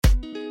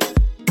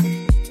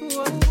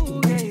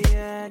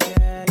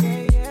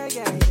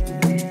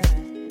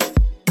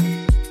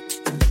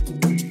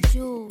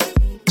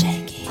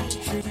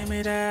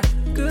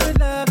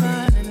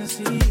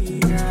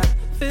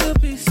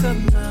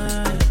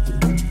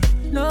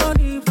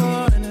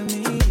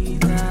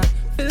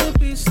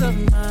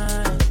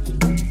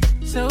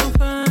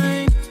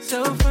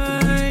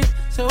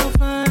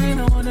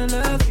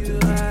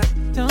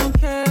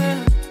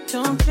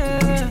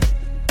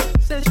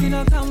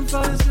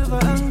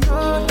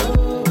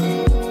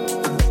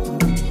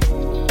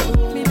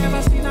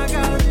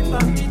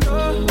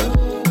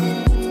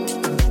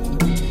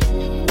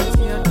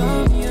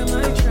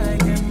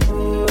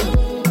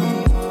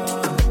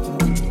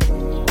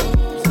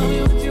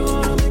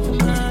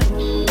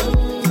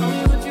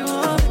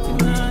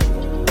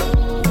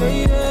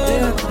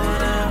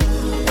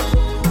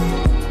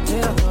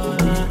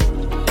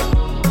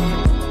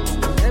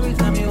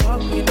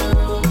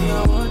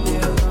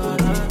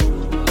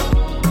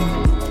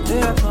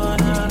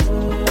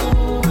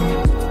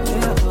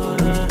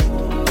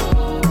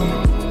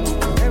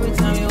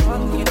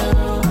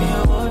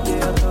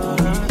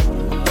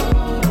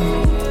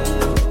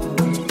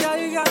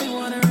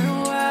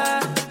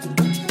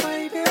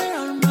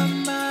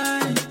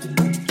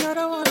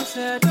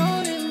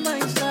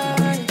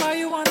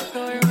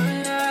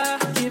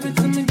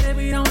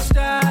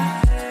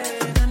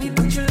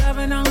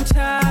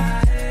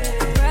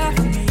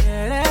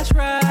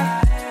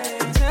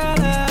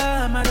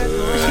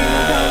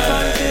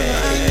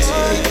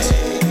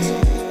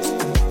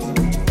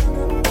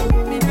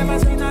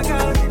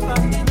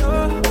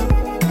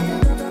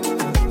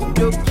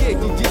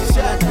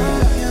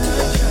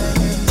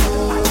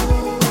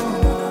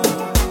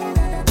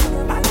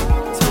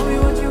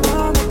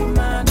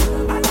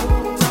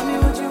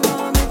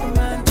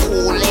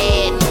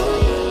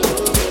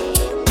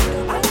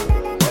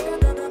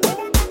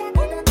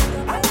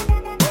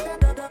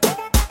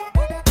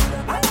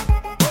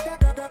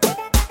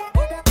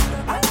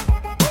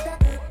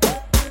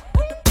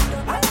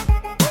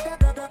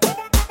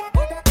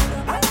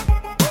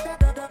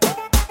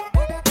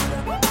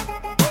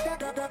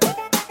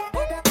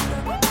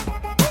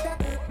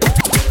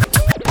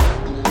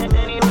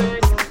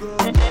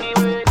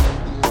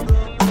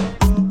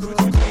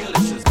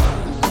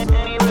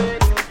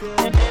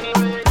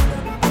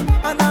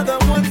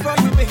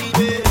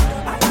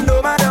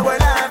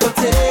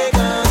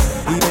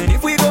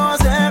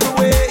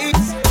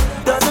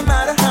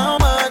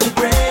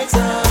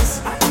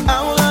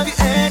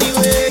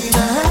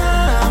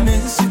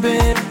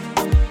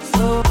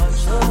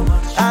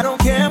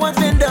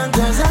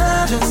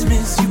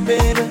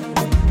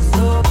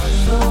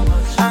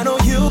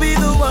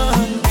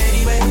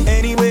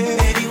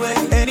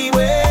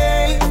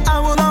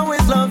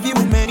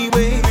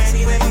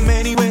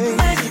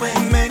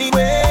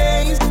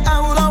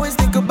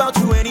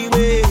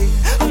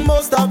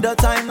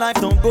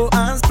life don't go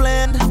as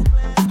planned.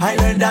 I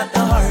learned that the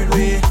hard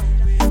way.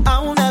 I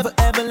will never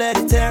ever let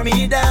it tear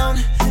me down,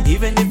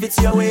 even if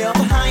it's your way or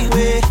the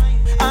highway.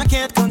 I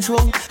can't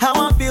control how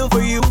I feel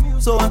for you,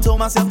 so I told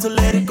myself to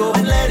let it go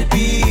and let it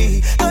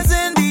be. Cause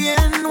in the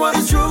end, what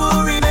is true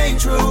will remain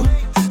true.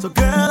 So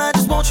girl, I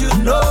just want you to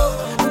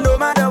know, no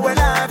matter where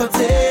life will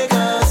take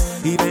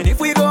us, even if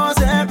we go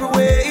separate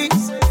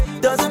ways,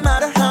 doesn't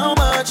matter how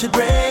much it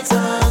breaks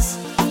us,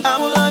 I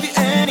will love you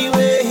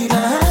anyway.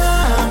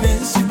 I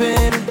miss you,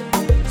 baby,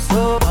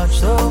 so much,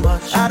 so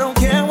much. I don't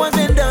care what's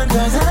been done,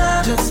 cause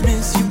I just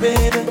miss you,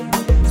 baby,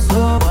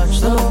 so much,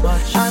 so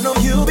much. I know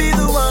you'll be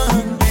the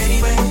one.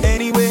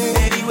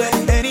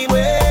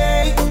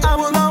 Anyway, I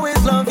will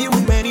always love you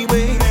in many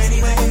ways.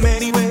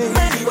 Many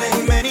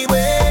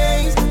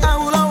ways. I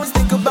will always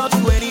think about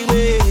you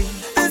anyway.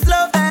 This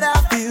love that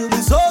I feel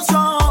is so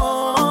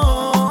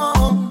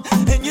strong,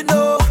 and you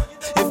know,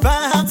 if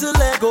I have to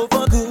let go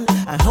for good,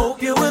 I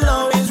hope you will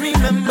always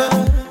remember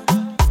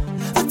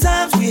the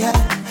times we had,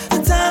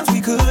 the times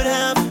we could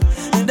have,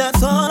 and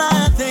that's all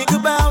I think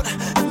about.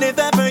 And if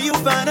ever you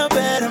find a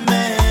better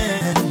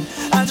man,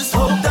 I just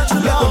hope that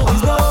you'll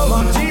always know.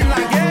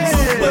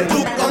 Super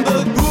Duke on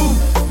the groove.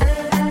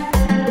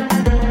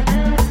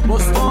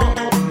 Boston.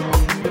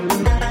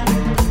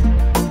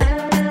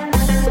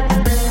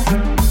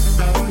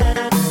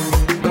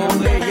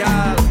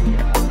 Montréal.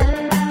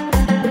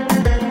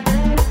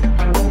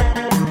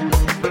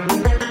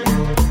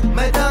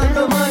 Mesdames,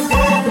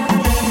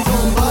 demandez,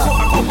 on va.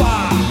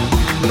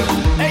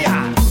 Hey,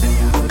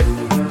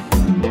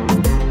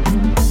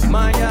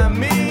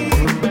 Miami.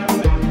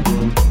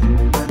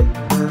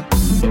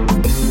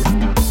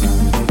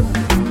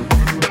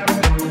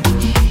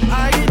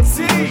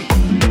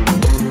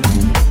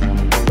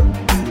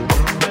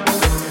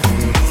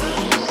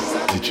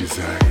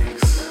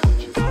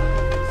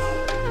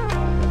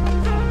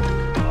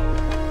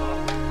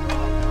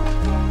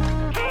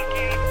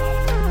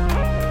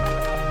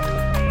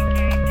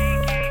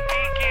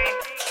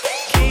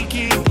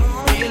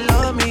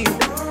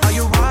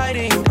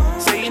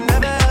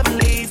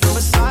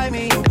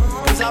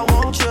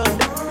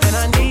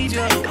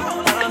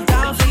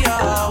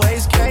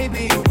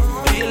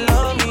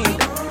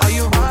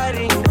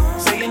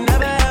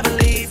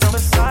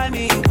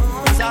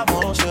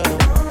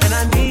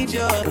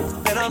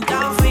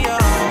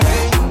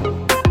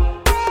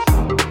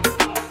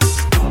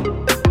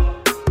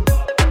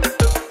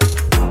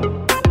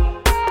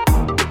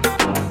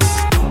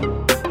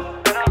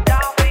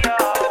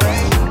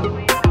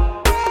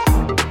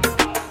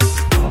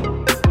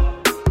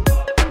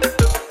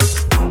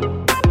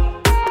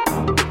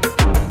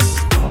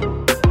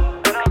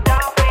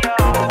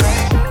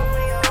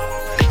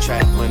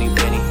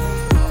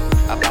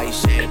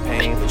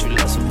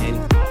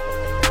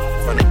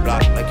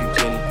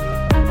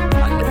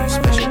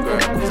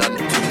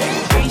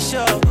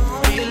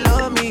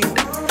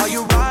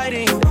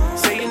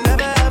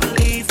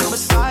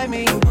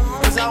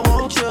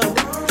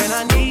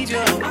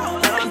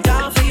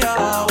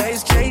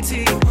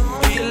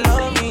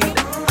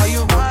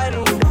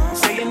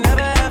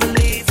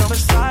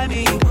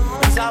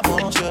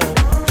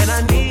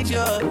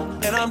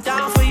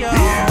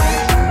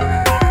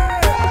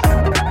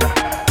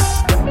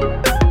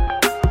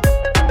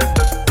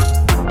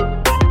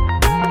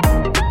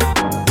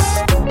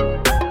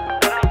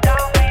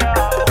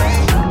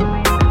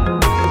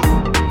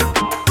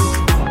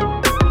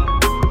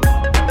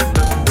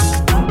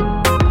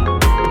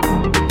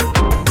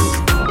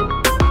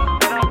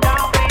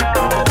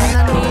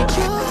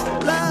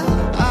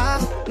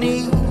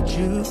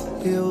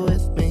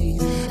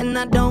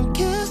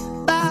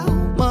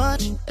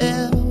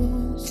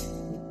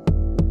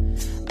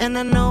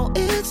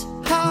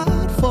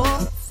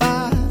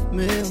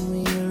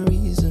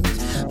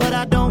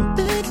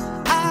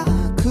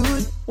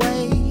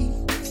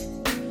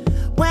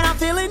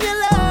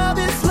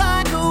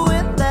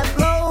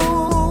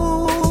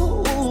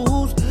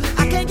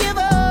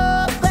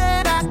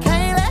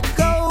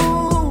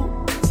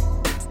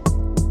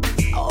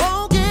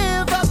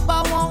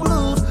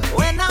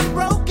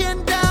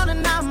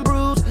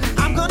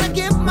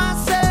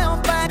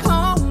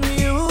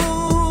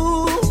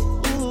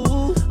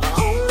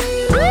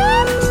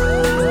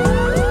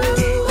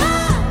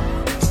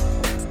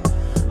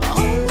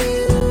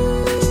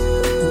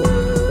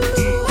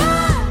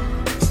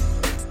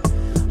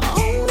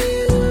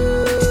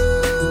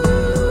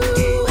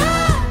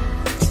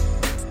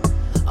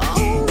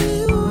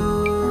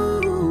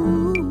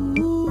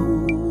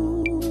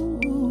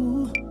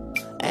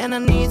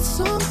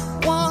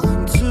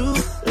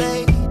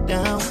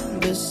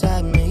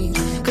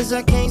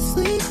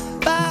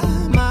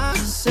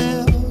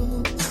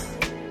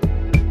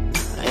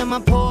 My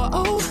poor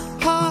old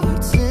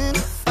heart's in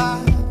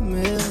 5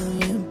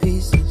 million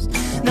pieces.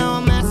 Now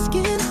I'm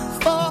asking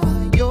for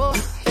your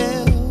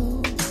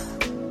help.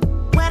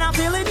 When I'm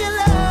feeling your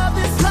love,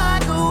 it's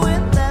like a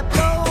wind that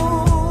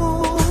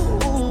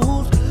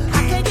blows.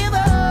 I can't give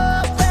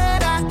up,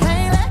 but I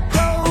can't let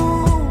go.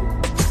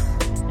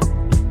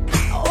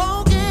 I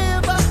won't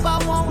give up,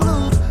 I won't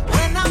lose.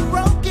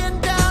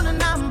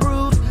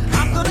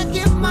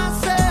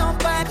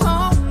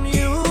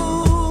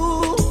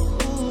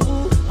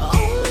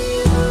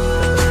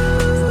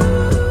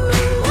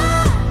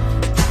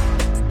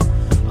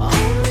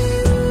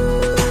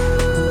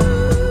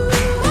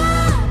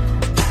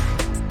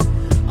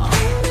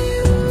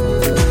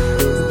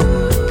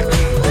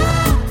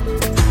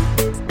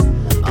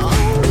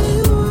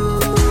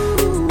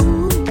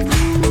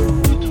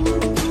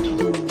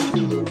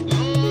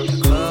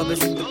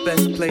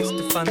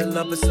 find the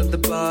lovers of the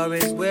bar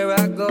is where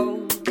I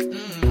go.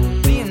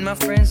 Me and my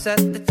friends at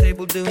the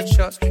table doing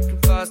shots, drinking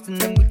fast, and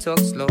then we talk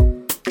slow.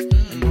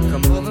 And you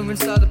come over and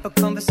start up a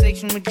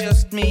conversation with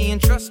just me,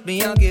 and trust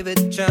me, I'll give it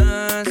a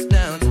chance.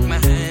 Now take my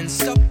hand,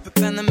 stop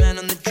it, and the man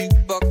on the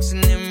jukebox,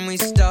 and then we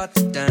start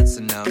to dance.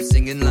 And now I'm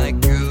singing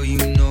like, girl, you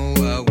know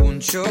I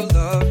want your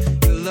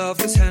love. Your love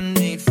was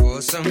handmade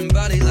for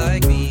somebody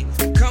like me.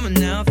 Come on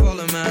now,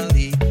 follow my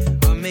lead.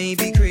 I may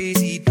be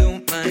crazy,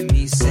 don't mind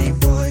me. Say,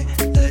 boy,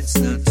 let's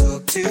not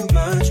talk too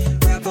much.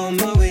 Grab on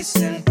my waist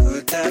and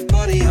put that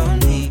body on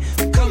me.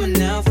 Come on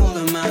now,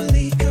 follow my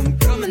lead.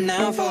 Come on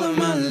now, follow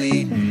my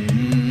lead.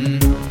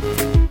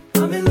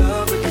 I'm in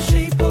love with the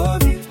shape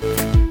of you.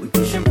 We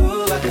push and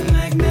pull like a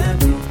magnet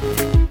do.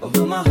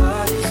 Although my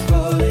heart is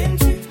falling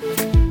too.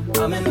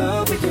 I'm in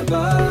love with your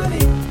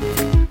body.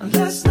 And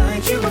last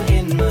night you were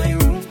in my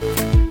room,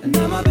 and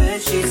now my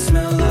bedsheets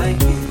smell like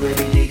you.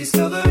 Every day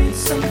discovering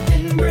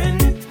something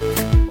brand new.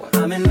 Well,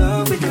 I'm in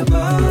love with your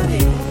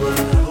body. Well,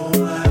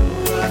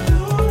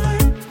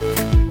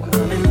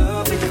 I'm in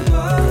love with your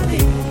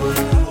body. Well,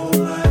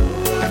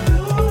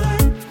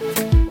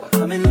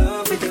 I'm in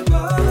love with your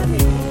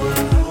body.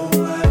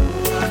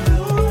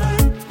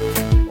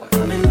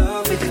 I'm in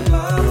love with your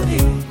body.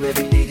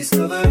 Every day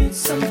discovering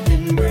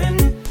something brand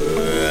new.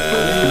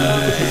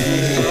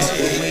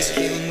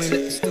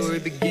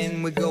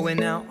 We're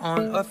going out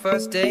on our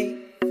first date.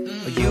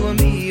 You and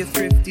me are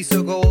thrifty,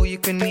 so go all you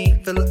can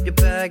eat. Fill up your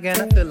bag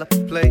and I fill up a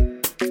plate.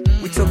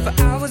 We talk for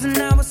hours and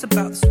hours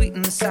about the sweet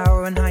and the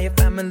sour, and how your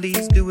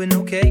family's doing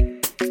okay.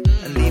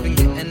 And leaving,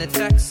 getting a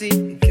taxi,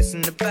 and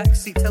kissing the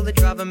backseat. Tell the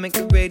driver, make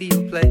the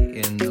radio play.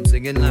 And I'm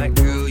singing like,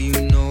 girl, you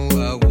know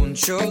I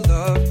want your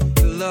love.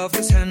 Your love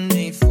was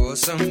handmade for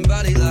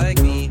somebody like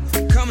me.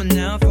 Come on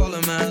now, follow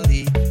my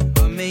lead.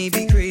 I may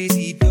be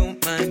crazy, don't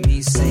mind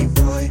me. Say,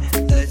 boy,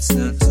 let's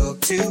not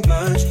talk too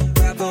much.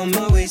 Grab on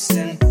my waist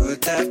and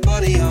put that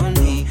body on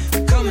me.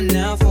 Come on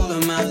now, follow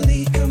my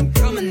lead. Come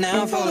on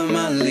now, follow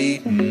my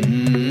lead.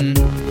 I'm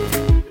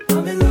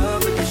in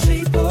love with the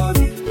shape of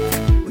you.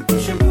 We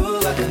push and pull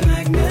like a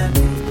magnet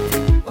do.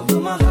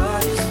 Although my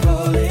heart is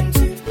falling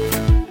too.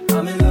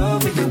 I'm in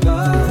love with your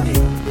body.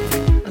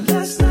 And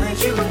last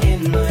night you were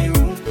in my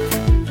room,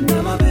 and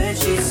now my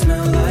bedsheets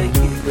smell like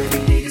you.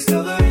 Every day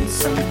discovering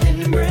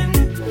something brand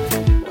new.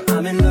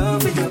 I'm in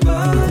love with your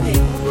body.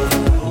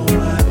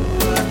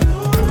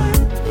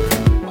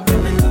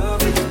 I'm in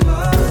love with your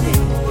body.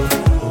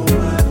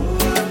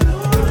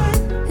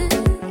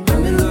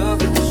 I'm in love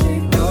with the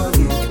shape of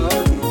you.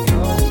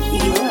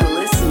 You're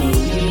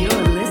listening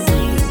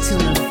to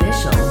an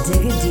official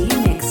Digga D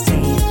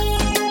mixtape.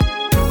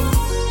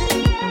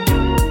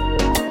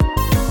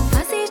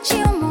 Fazer-te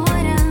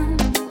mora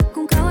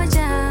com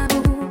cauajado.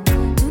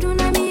 Tudo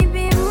na minha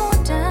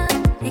permuta.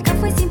 E cá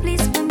foi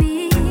simples pra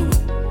mim.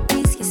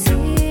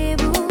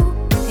 Esquecebo.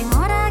 Tem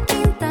hora que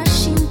tá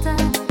chinta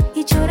e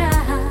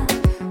chorar.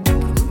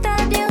 Pergunta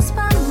a Deus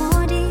pra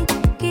morrer.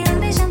 Que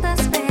ele janta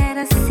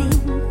espera assim,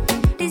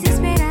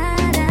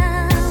 desesperada.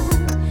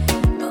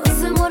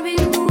 Nosso amor vem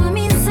com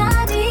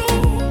amizade.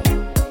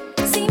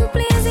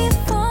 Simples e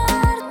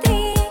forte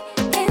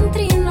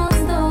entre nós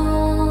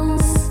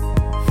dois.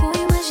 Foi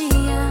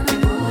magia.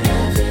 Pura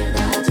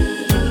verdade.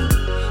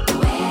 Tu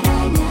era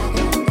minha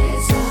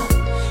grandeza.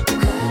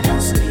 Nunca dá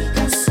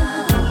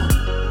explicação.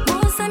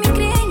 Moça, me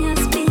crenha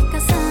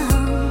explicação.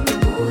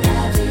 Pura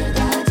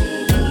verdade.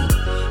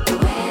 Tu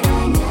era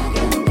minha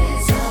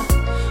grandeza.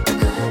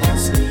 Nunca dá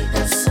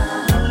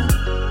explicação.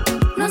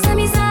 Nossa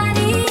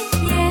amizade,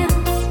 yeah.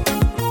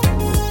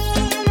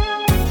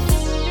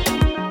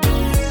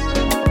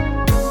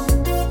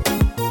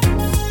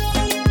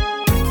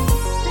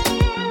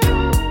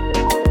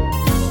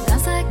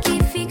 Dança que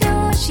fica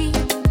hoje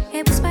é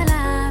por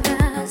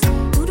palavras.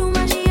 Tudo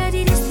magia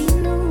de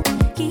destino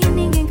que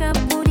ninguém cá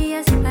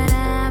podia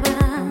separar.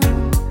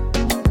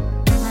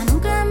 Mas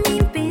nunca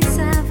me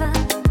pensava,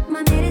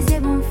 mas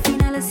merecia um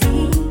final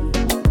assim.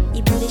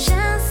 E por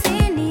deixar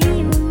sem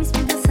nenhuma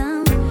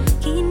explicação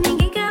que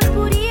ninguém cá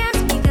podia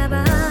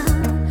explicar.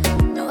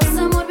 Nosso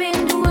amor vem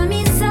de uma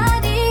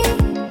amizade.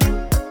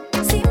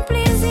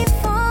 Simples e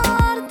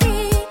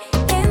forte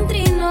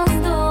entre nós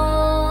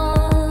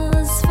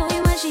dois. Foi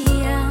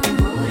magia.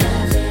 Pura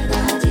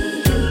verdade.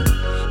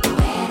 Tu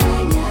era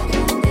minha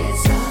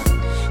grandeza.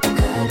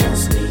 Nunca dá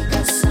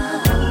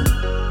explicação.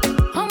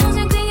 Vamos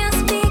em quem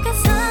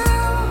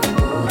explicação.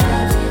 Pura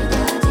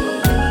verdade.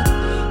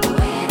 Tu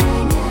era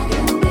minha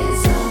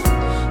grandeza.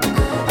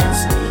 Nunca dá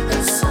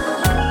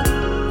explicação.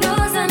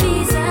 Nossa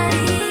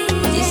amizade.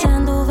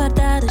 Dizendo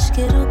verdades,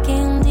 quero que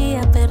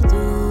dia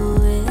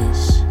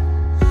perdoes.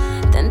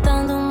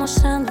 Tentando,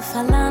 mostrando,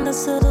 falando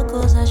sobre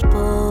coisas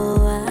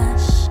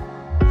boas.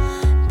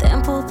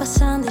 Tempo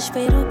passando,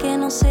 espero que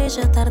não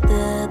seja tarde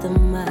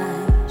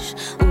demais.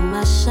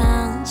 Uma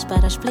chance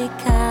para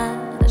explicar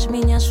as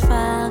minhas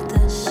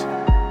faltas.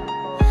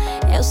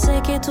 Eu sei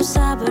que tu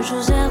sabes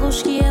os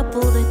erros que eu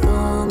pude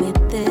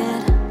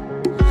cometer.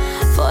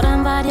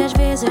 Foram várias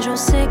vezes, eu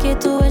sei que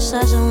tu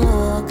estás a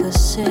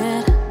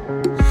enlouquecer.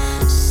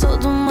 Só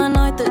toda uma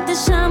noite,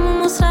 deixa-me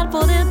mostrar,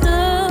 poder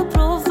te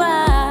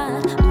provar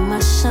uma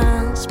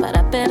chance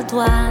para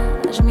perdoar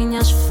as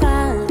minhas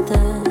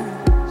faltas.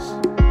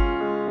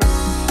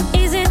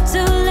 Is it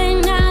too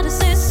late now to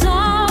say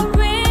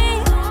sorry?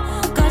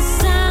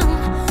 'Cause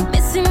I'm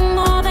missing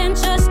more than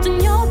just in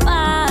your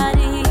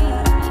body.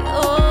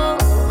 Oh,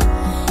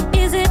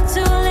 is it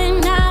too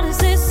late now to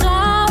say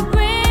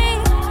sorry?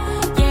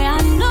 Yeah,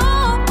 I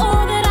know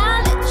that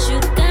I let you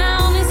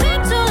down. Is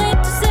it too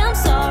late to say I'm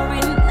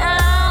sorry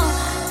now?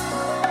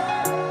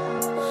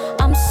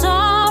 I'm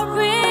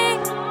sorry.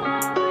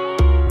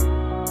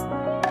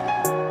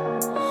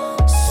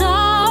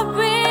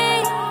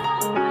 Sorry.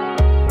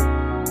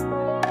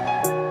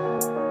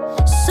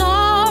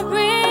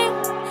 Sorry.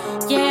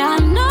 Yeah, I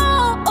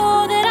know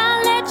that I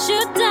let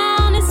you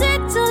down. Is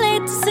it too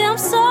late to say I'm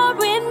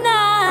sorry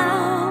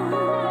now?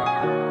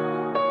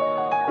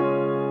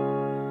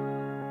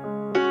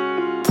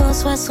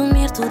 Posso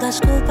assumir todas as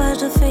culpas,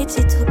 defeitos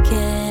se tu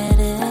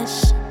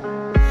queres.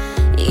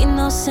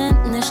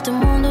 Inocente neste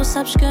mundo,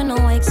 sabes que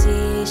não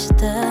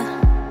existe.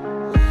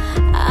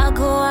 I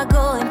go,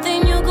 and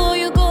then you go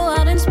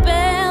out and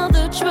spell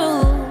the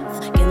truth.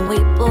 Can we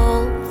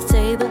both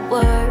say the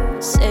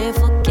words, say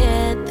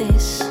forget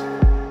this?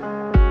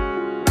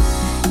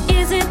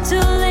 Is it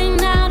too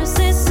late now to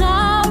say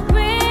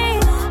sorry?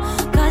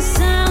 'Cause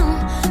I'm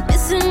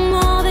missing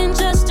more than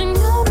just in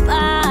your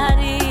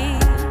body.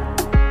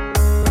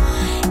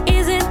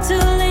 Is it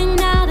too late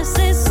now to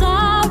say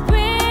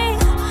sorry?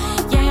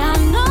 Yeah, I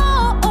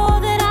know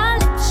that I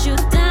let you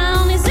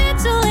down. Is it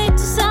too late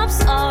to say I'm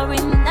sorry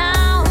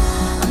now?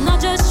 I'm not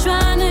just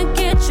trying to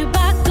get you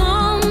back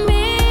on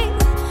me,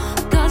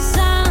 'cause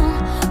I'm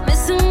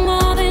missing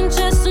more than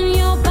just in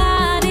your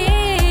body.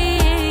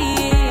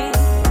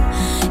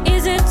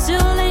 Is it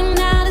too late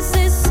now to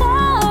say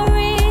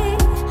sorry?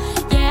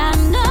 Yeah, I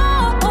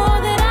know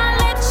that I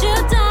let you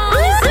down.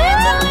 Is it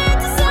too late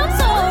to say I'm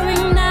sorry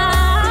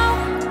now?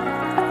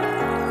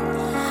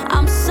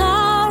 I'm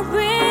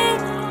sorry.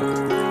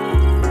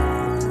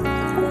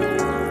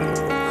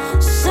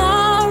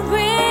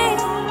 Sorry.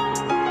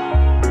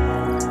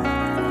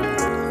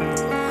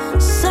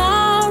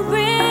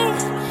 Sorry.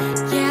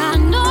 Yeah, I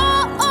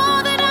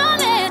know that I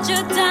let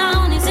you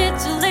down. Is it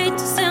too late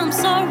to say I'm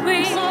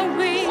sorry?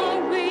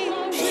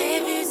 J'ai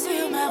vu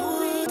sur ma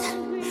route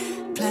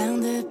plein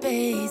de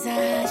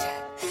paysages.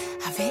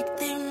 Avec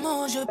des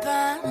mots je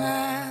peins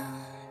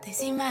des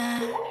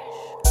images.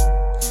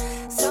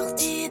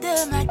 Sortie de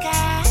ma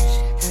cage,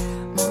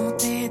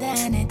 montée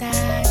d'un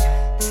étage.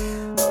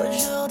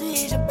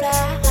 Aujourd'hui je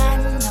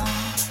plane dans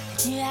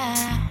les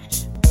nuages.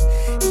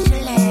 Je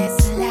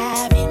laisse la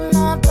vie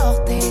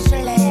m'emporter, je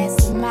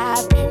laisse ma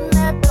plume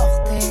me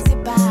porter.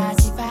 C'est pas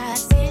si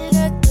facile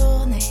de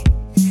tourner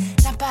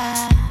la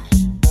page.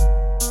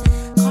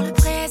 Quand le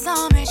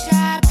présent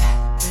m'échappe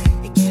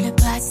et que le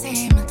passé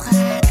me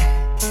traque,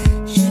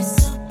 je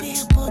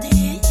soupire pour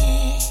dire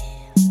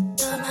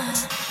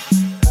dommage.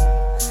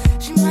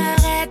 Je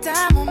m'arrête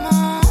un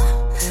moment,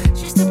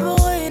 juste pour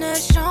une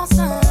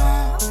chanson.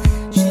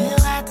 Je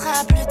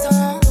rattrape le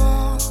temps,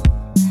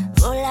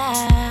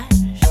 volage.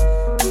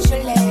 Je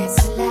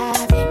laisse la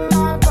vie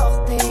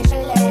m'emporter, je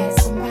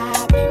laisse ma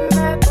plume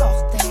me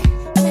porter.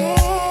 Mes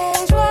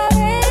joies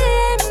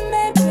et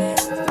mes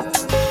peines.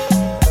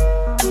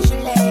 Je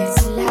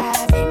laisse la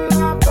vie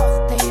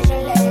m'emporter, je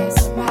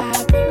laisse ma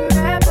plume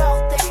me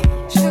porter.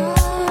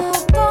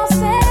 J'entends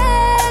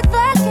cette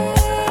vague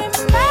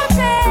qui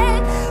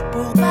m'appelle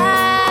pour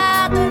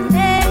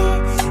pardonner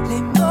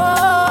les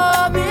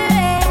mots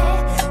muets.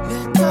 Le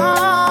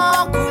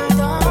temps coule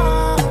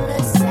dans le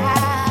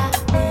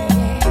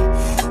sablier.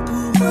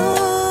 Pour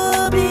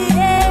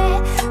oublier,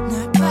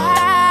 ne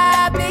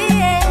pas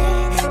oublier.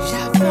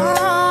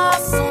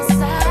 J'avance sans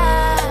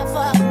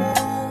savoir où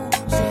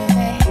je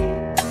vais.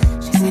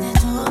 J'essaie de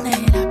tourner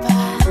la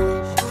page.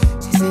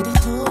 J'essaie de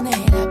tourner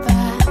la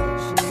page.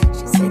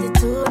 J'essaie de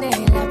tourner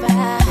la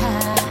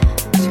page.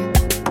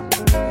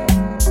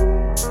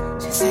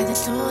 J'essaie de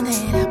tourner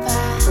la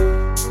page.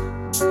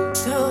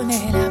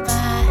 Tourner la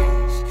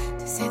page.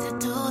 J'essaie de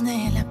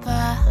tourner la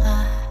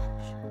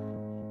page.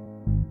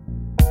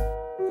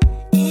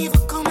 Ivre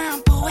comme un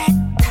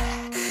poète,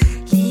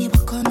 libre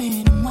comme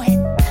une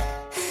mouette.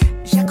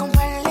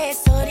 J'accompagne les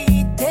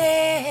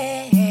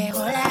solitaires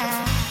au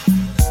large.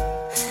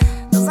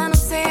 Dans un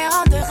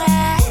océan de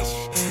rage,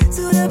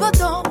 sous le beau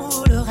temps ou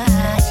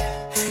l'orage,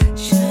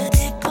 je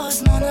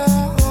dépose mon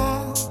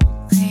nom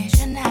et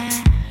je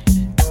nage.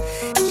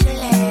 Je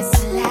laisse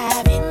la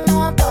vie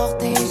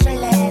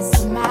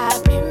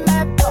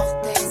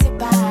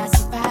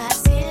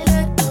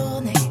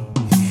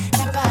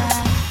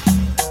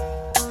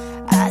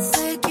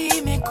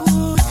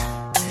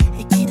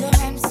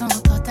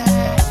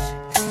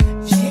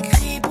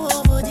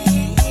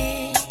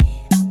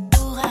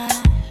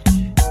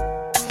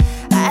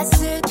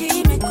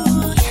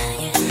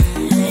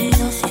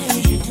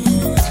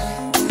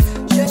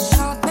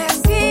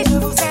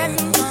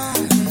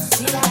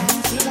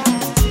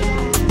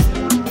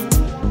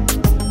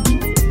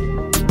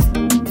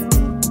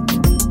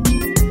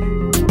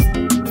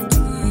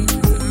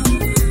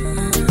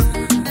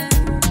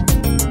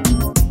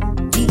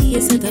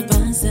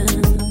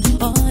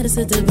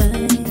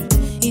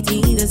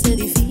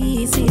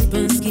difícil para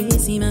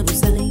esquecer, mas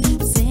você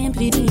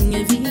sempre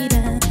minha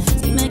vida.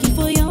 Cima que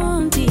foi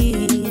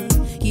ontem,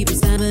 que você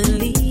estava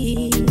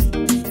ali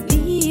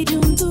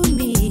junto a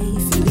mim,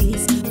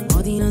 feliz.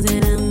 Ontem nós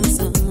era um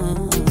só.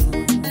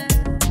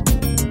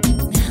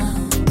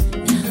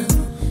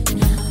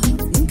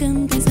 Nunca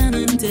me pensava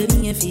não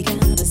teria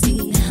ficado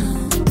assim.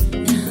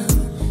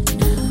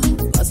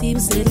 Possível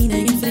seria na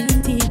minha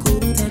frente e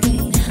curta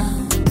bem.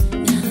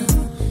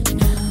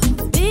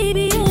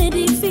 Baby, é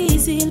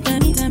difícil para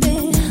mim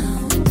também.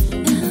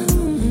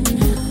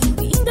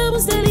 Ainda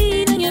você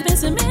ali no meu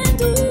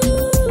pensamento.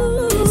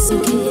 Isso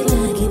que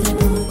era que tá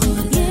por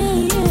acordar.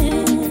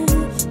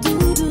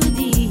 Todo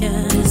dia.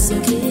 Isso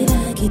que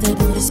era que tá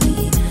por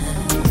respirar.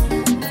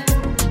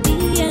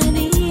 Dia a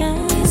dia.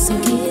 Isso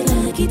que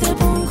era que tá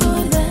por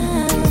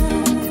acordar.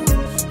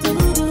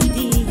 Todo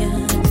dia.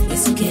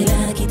 Isso que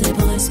era que tá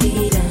por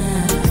respirar.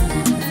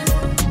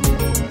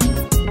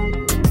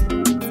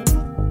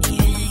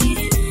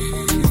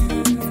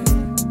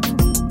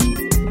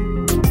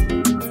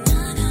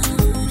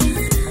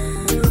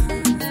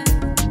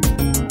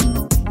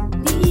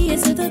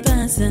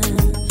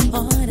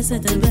 Horas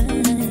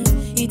também,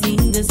 e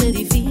ainda ser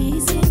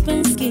difícil para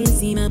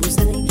esquecer, mas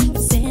você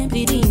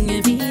sempre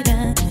tinha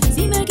vida.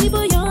 Cima que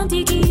foi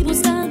ontem que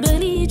você estava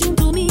ali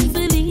junto a mim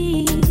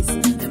feliz.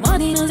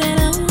 Memória e nós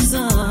era um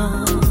só.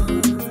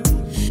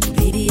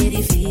 Baby, é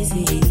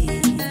difícil.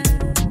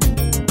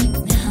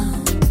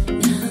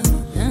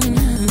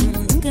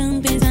 Nunca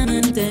pensava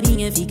não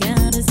teria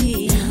ficado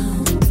assim.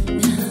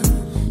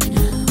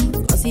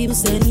 Possível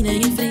ser ali na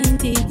minha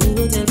frente e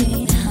o outro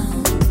também.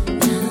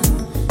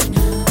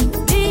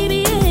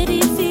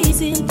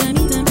 Pra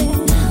mim também.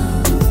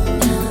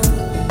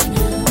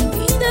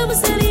 Ainda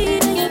você ali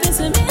no meu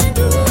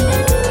pensamento.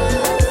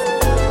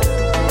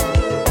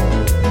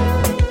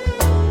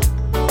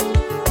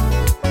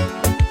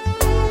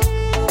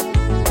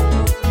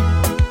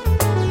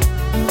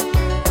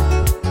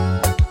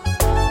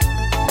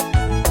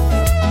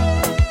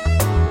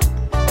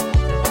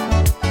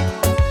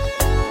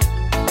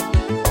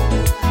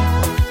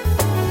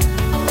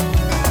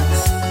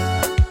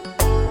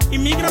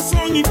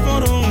 Imigração e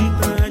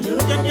fronta.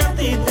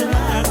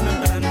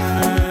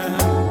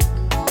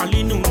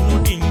 Ali no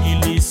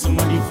Dinguili,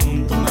 soma de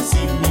fundo na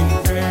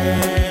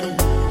cemitério.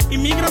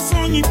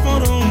 Imigração e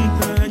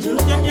fronta,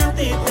 já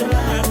te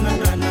terás na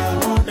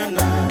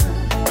dana.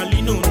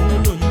 Ali no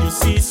Lundu,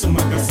 se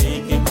soma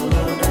case que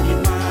coroa de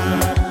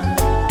mar.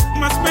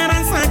 Mas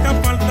esperança que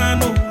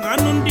faltando,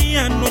 num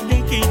dia no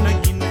Junque na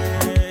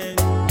Guiné.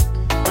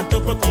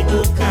 Quanto pouco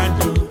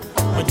bocado,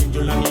 hoje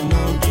Julani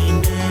no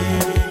Guiné.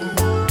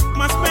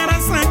 Mas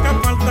esperança que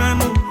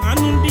faltando,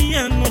 num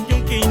dia no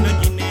Junque na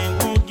Guiné.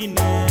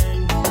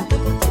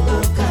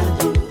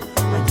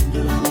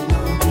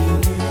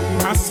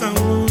 Ação,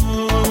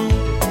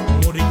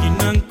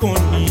 moriginan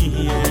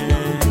koni,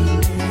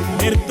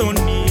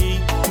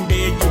 Ertoni,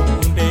 beijo,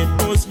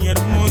 depois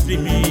hermoso de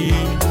mim,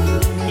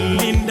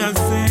 linda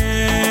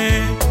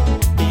Zé,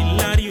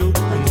 Hilário,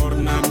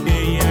 morna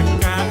beia,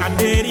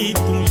 aderi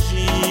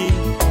tunji,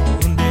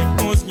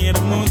 depois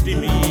hermoso de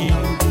mim,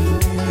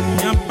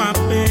 minha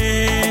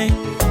papé,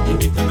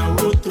 invita na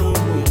outro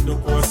mundo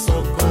com a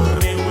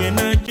socorreu e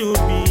na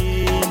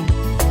jubim,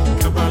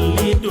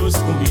 cavalitos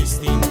com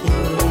instinto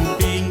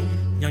rompim,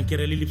 yang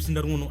kira lilip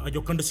sindar ngono,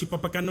 ajo kanda si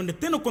papa kanon de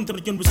teno kontra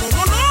jon besar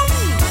ngono.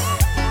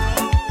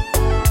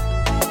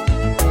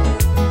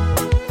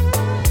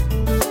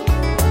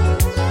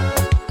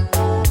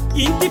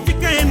 Inti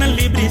fica na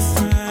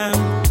librisa,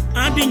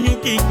 adinho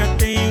que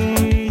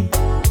catém,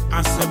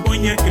 a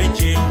sabonha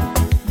cresceu,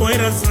 foi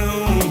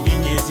razão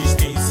minha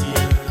existência.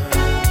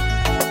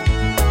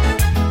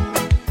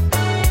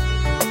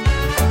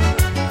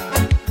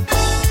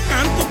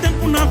 Canto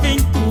tempo na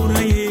aventura,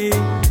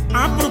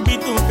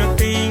 aproveito que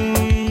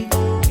tem,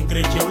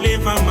 cresceu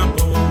leva uma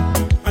boa,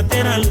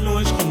 até a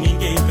longe que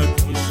ninguém quer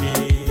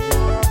conhecer.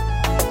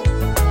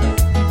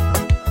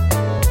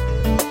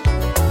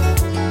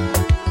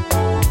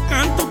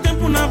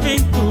 Na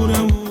aventura,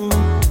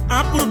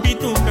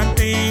 aproveito que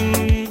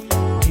tem,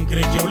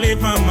 cresceu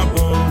leva uma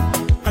boa,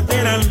 até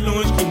a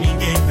longe que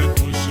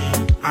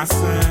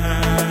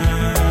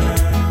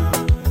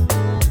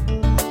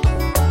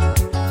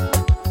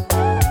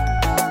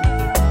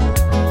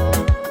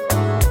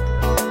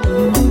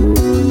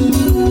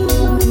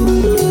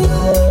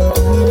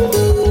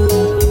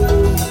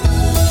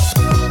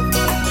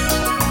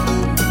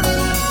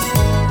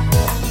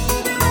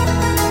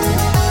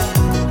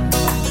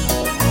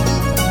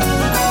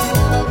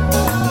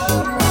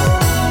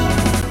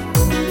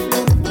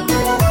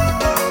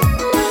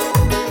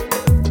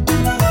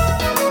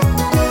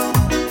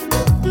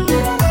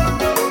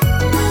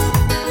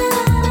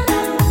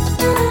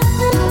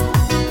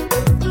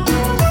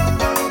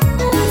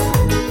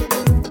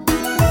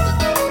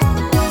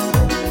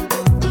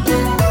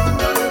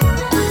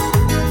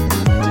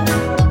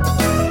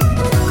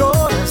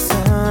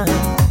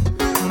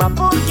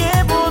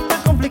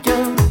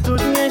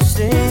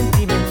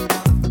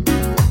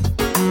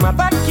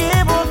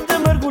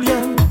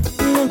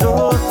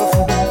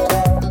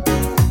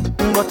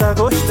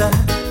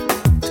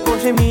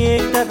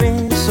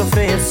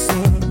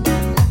assim.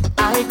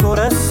 Ai,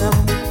 coração,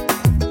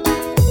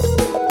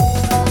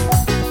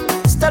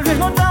 se talvez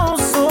não dá uma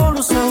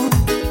solução,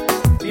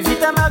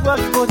 evita a mágoa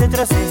que pode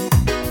trazer.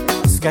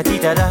 Se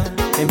gatita dá,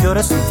 tem pior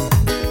assim.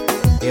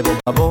 É bom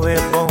pra boa, é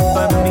bom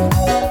pra mim.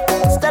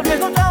 Se talvez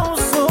não dá uma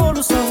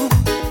solução,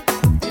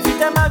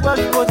 evita a mágoa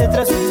que pode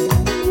trazer.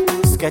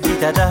 Se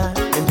gatita dá,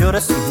 tem pior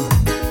assim.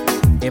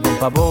 É bom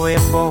pra boa, é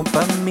bom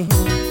pra mim.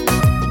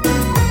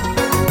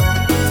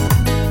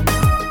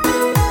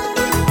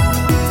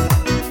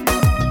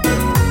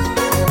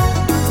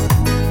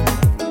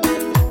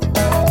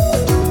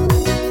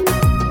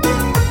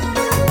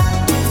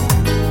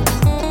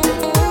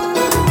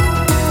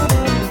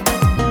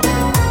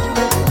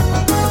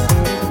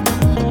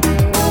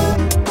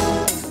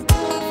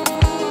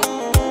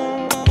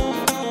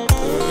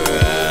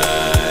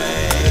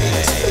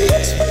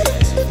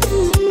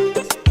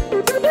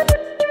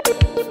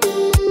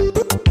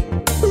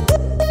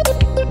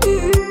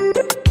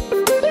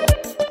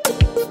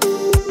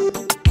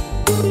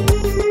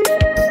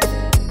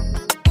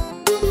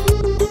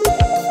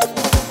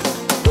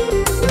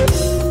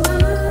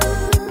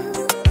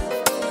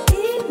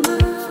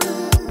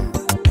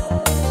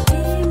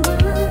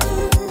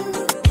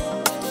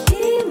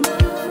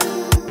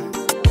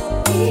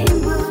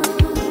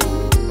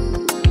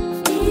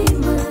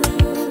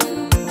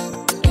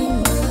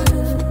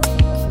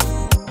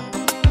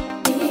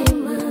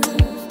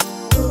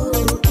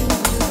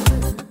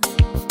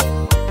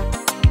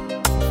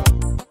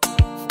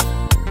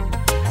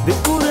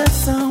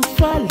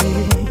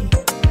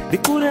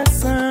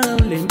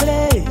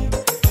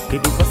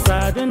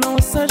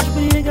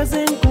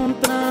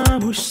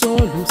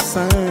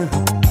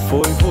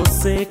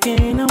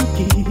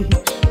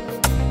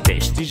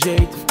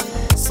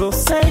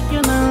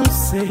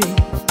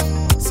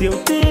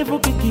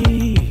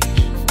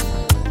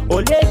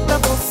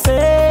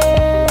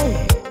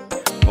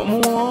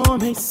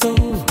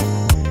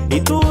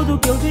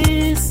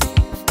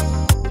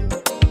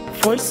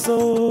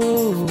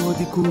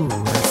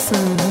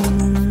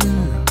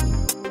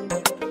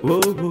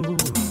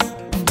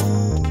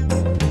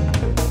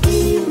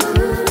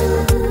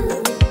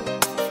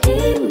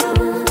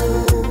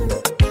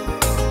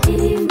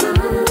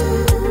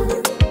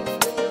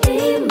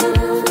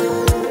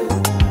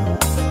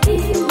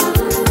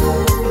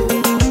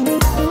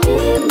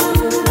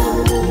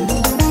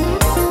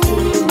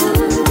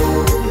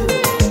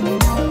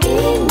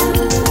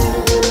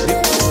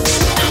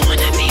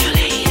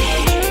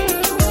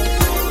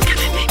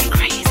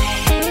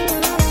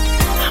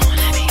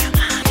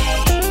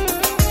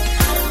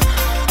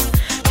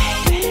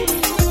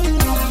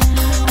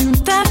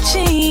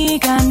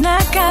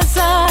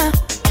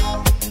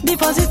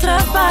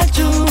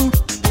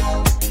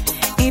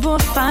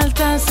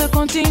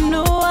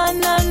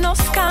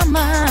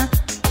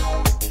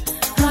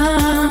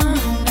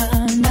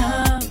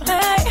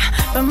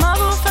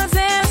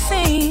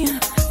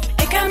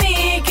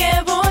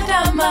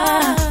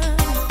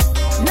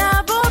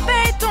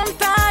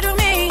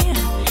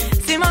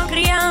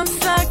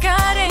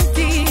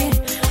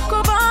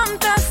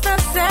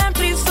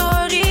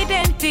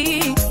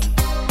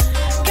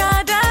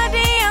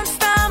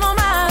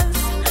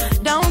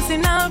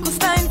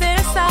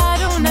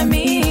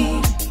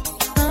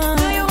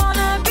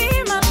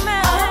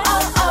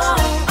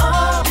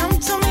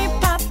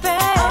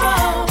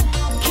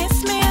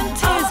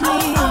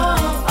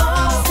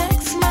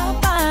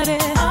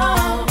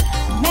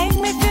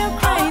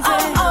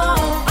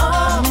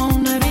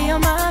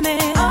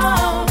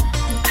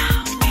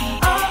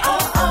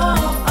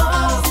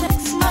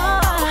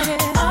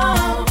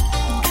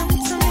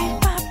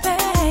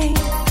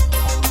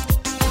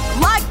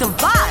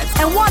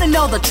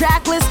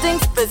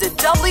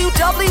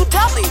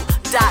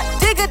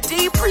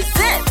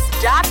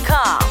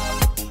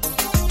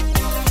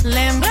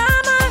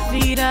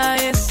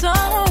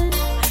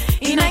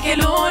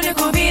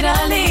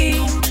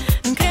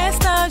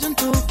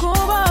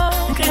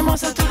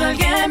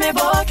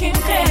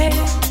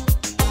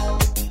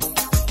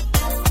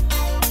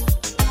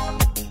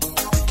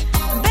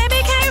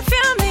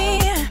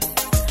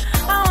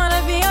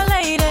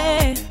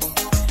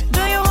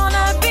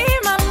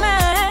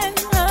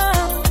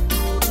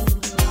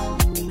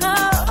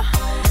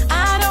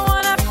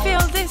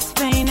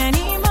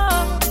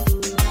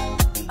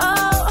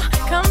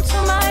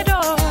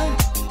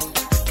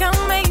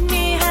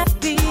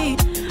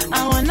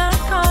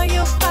 Call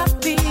you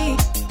papi.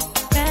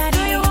 Do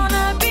you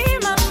wanna be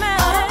my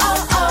man?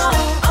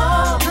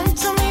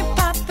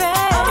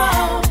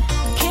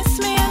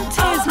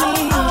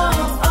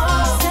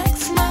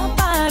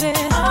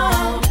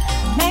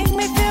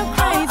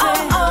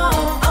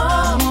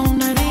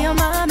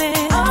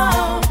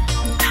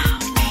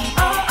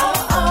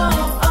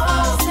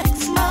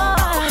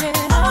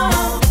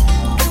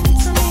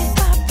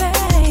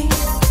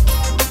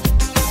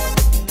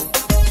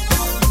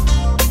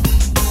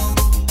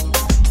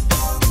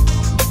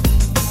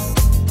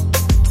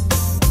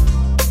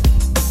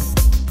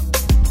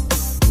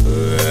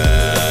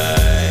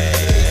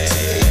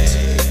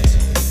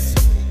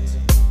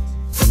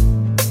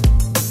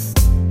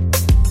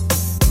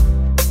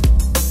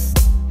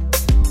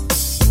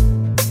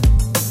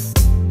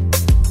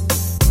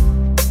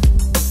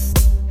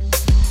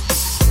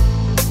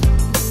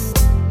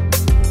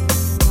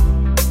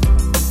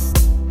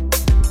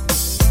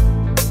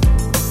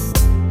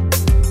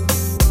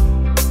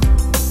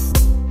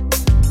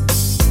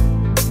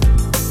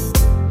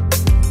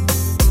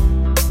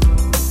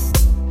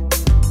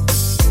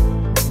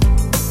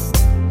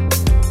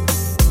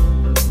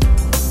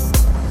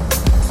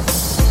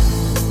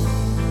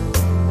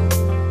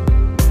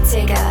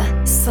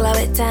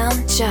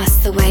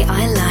 just the way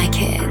I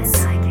like it.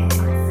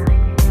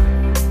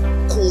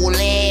 Cool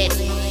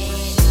it.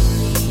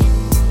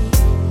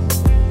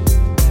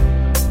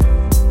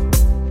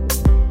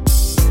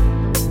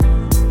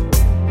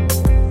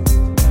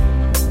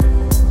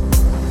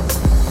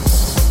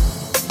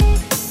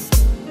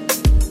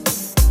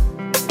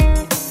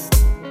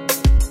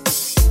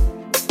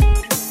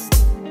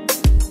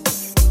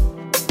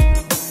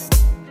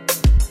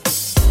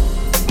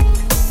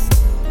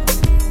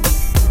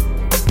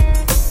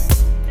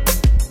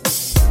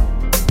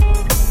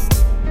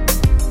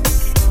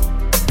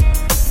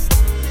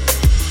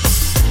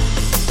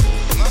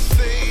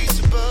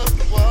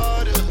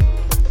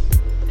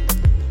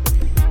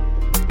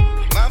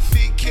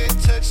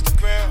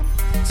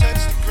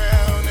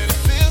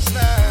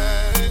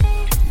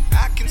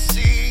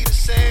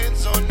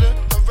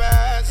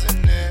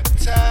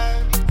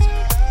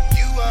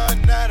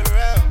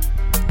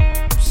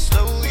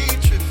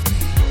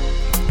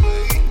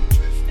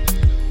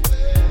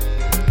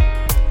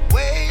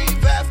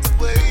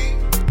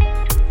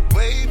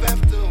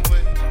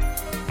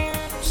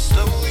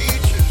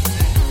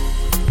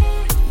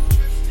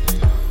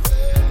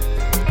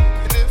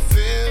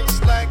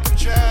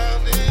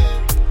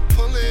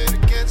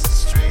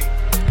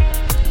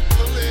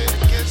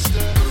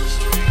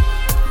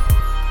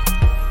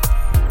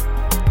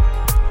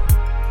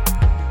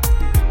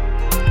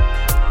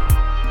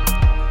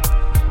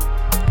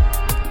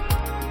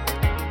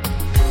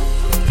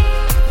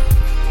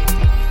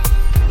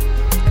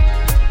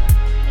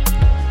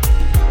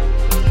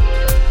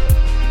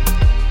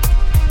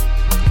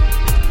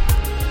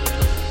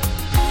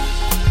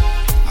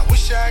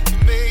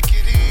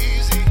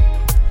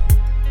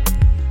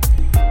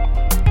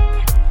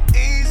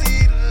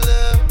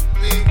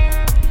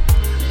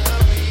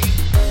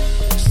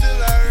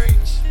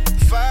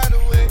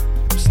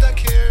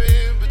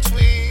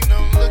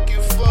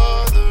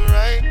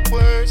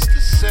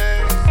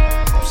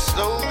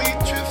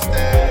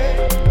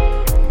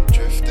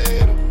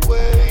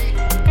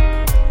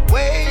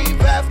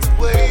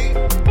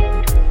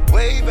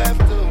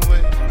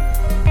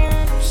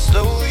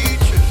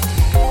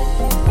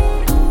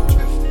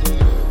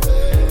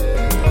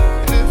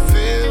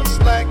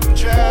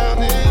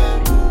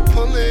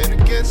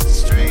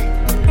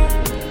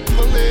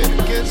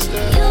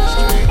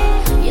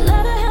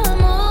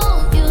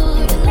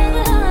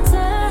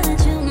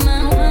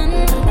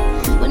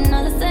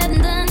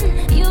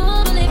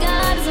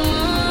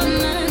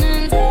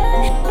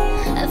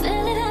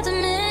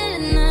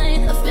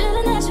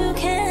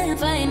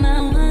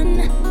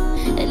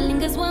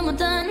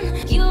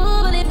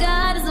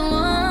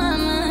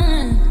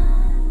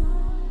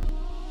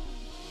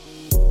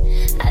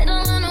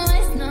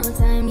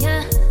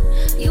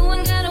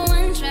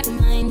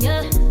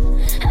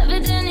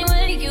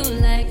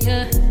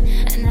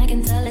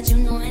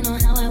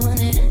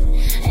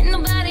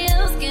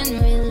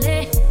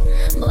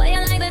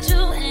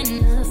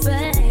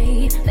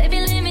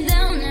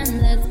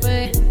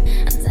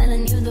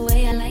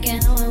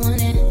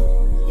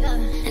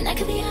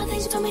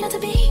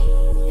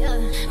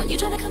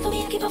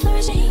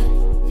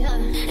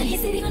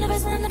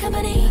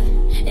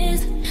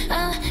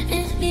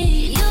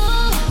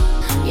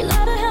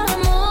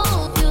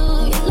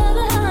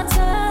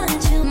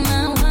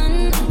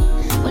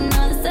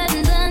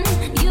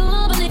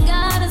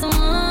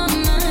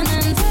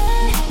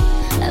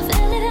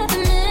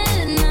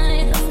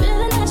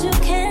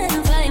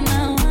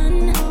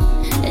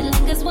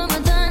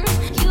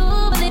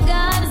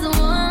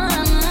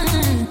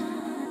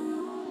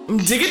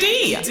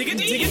 Diggity!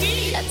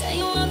 I tell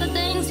you all the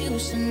things you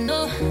should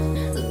know.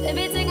 So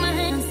baby, take my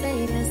hand,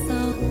 say this so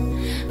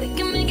we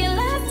can make it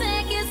last,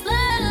 take it slow.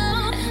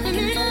 I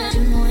can let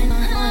you know I know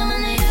how I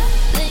want it.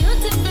 That you're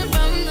different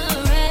from the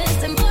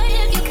rest. And boy,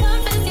 if you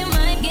confess, you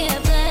might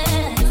get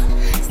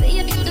blessed. See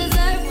if you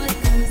deserve what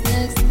comes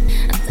next.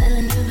 I'm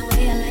telling you the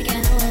way I like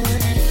it, how I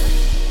want it.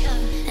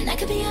 Yeah. And I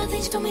could be all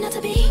things you told me not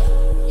to be.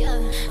 Yeah.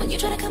 When you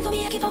try to come for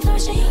me, I keep on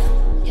flourishing.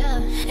 Yeah.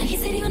 And he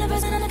said he want a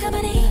person in the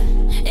company.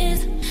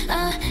 Is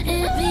I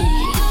and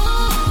me.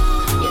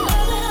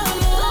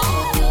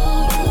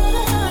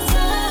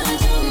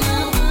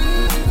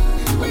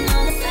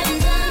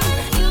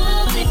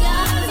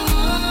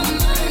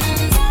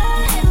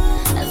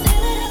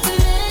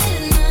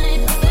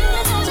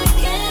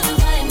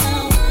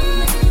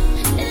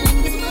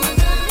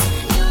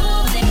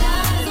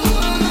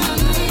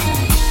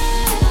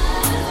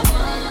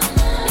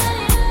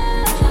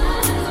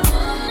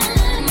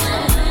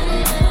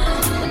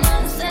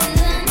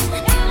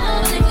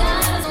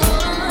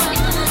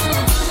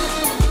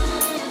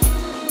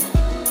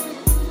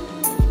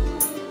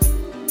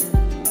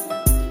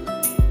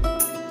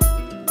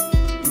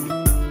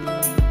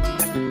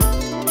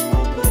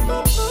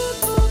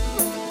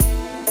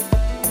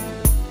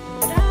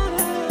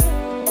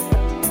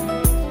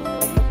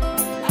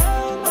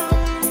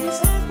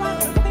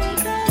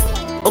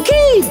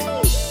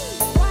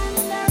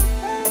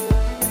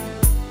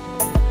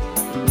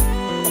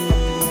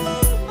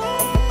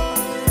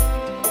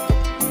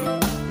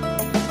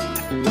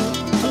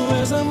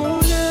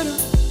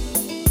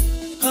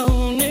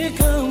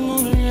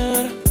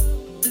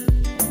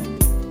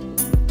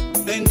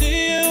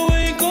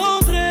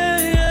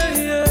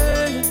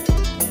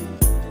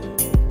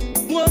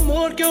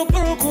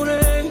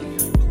 procurei,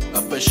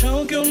 a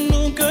paixão que eu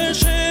nunca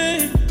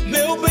achei.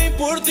 Meu bem,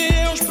 por ti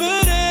eu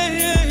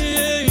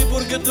esperei,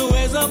 porque tu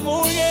és a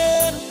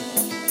mulher,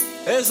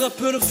 és a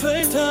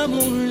perfeita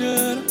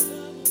mulher.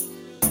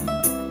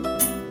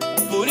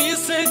 Por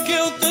isso é que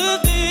eu te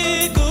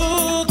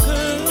digo que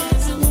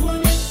és a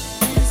mulher,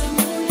 és a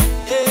mulher,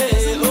 és a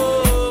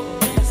mulher,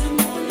 és a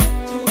mulher,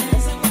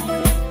 és a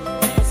mulher,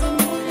 és a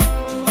mulher.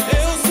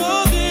 Eu só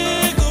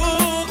digo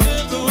que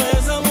tu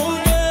és a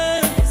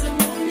mulher, és a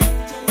mulher,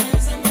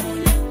 és a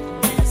mulher,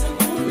 és a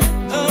mulher.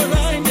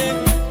 Alright,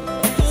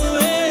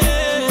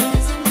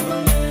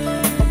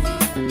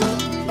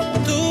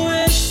 tu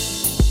és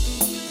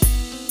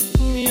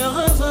minha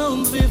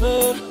razão de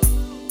viver.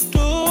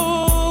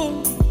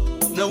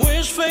 Não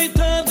és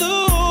feita de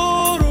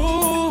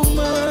ouro,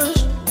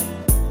 mas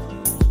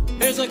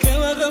és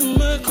aquela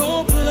rama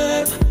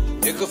completa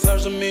e que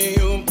faz de mim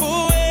um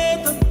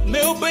poeta.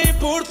 Meu bem,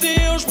 por ti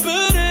eu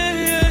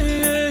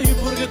esperei,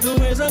 porque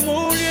tu és a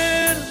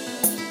mulher,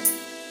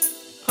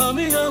 a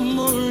minha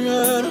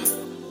mulher.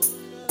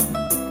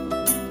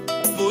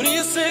 Por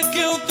isso é que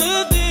eu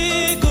te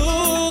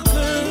digo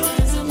que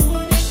és a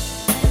mulher,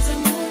 és a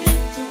mulher,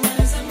 tu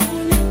és a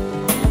mulher,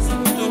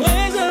 tu és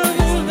a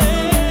mulher.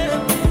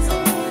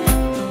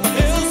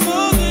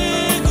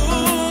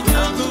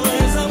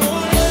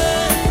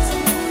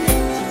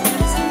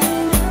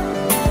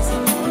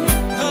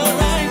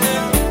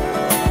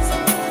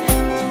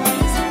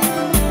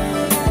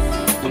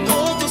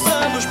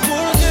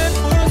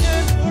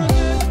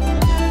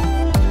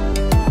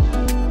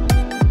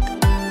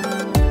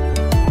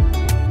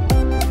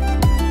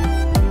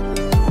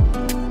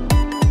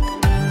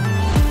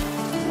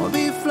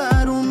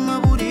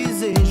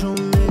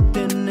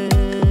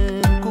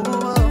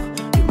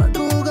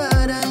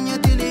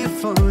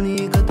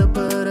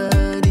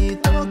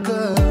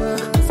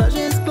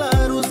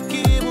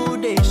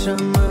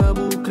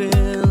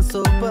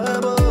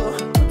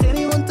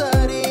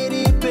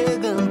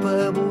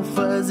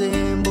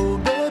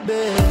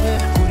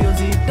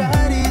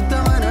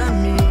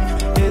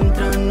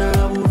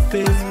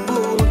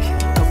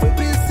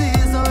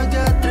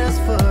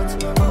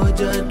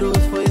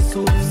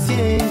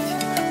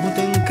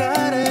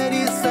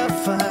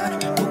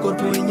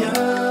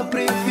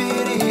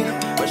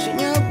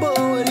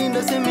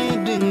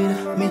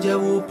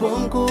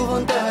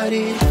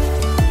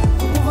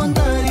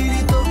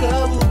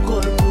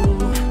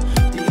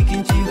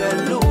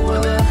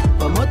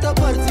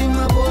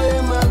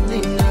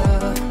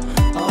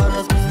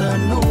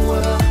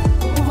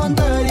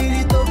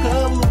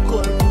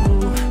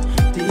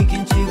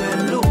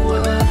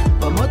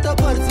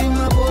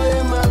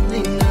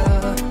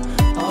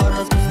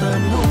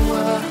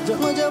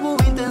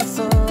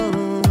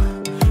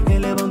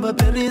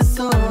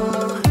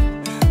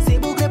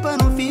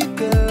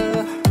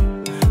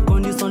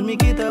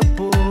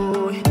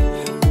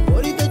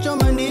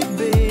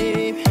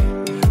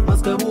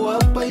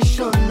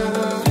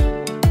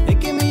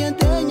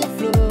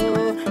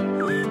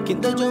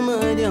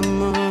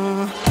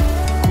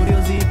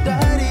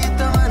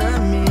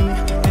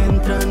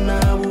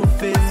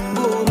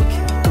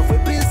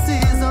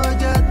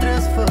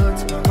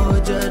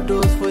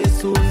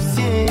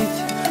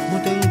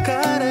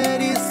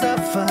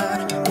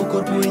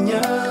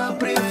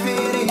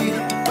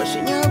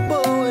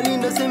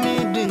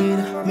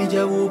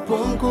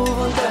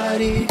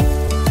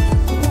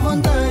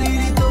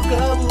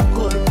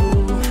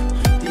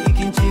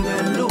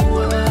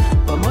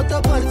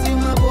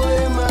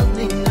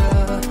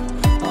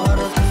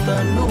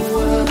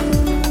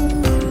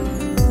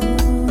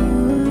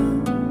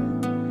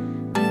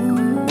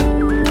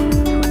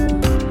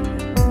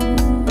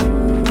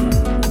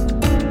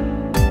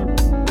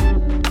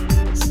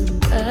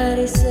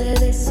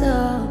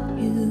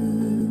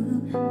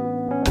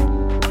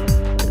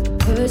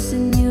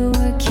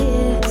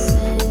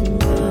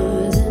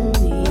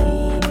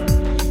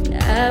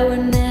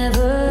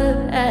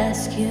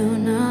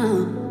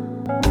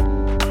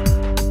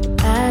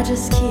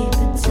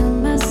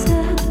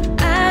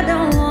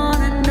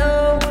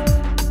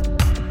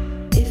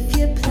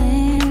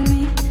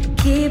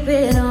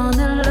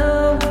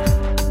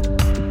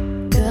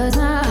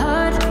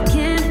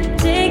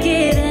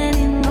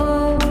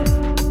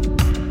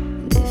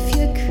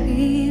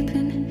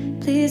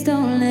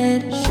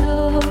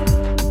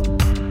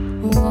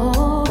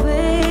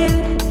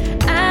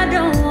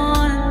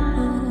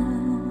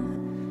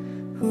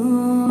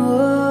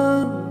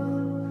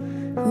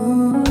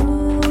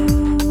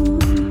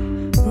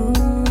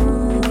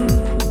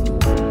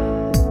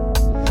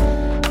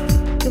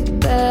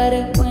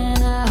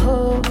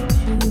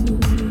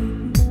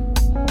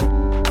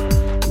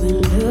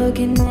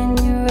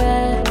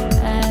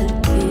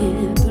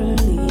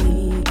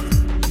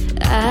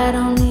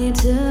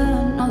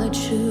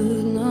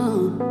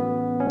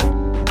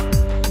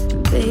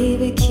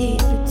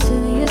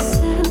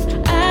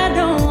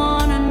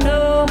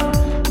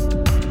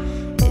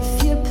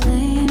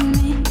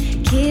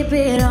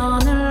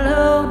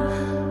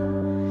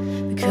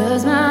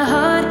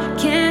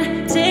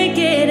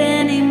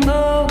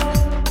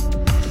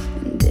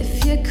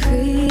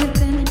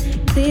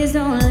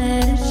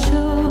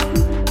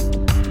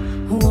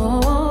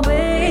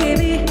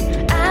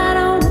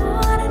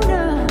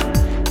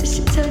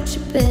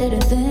 better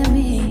than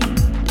me?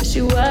 Does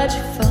she watch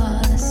you fall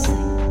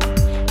asleep?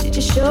 Did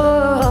you show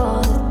her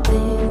all the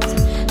things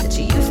that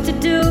you used to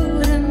do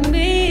to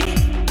me?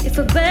 If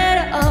we're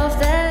better off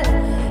that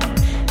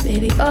way,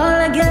 baby, all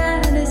I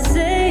gotta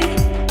say,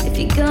 if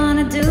you're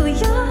gonna do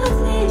your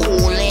thing,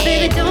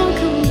 baby, don't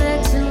come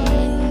back to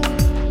me.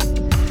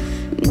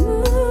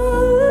 Ooh,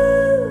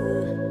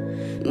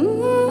 ooh,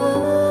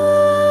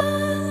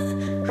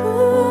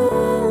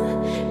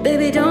 ooh.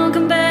 Baby, don't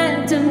come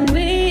back to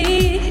me.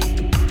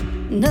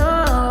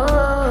 No.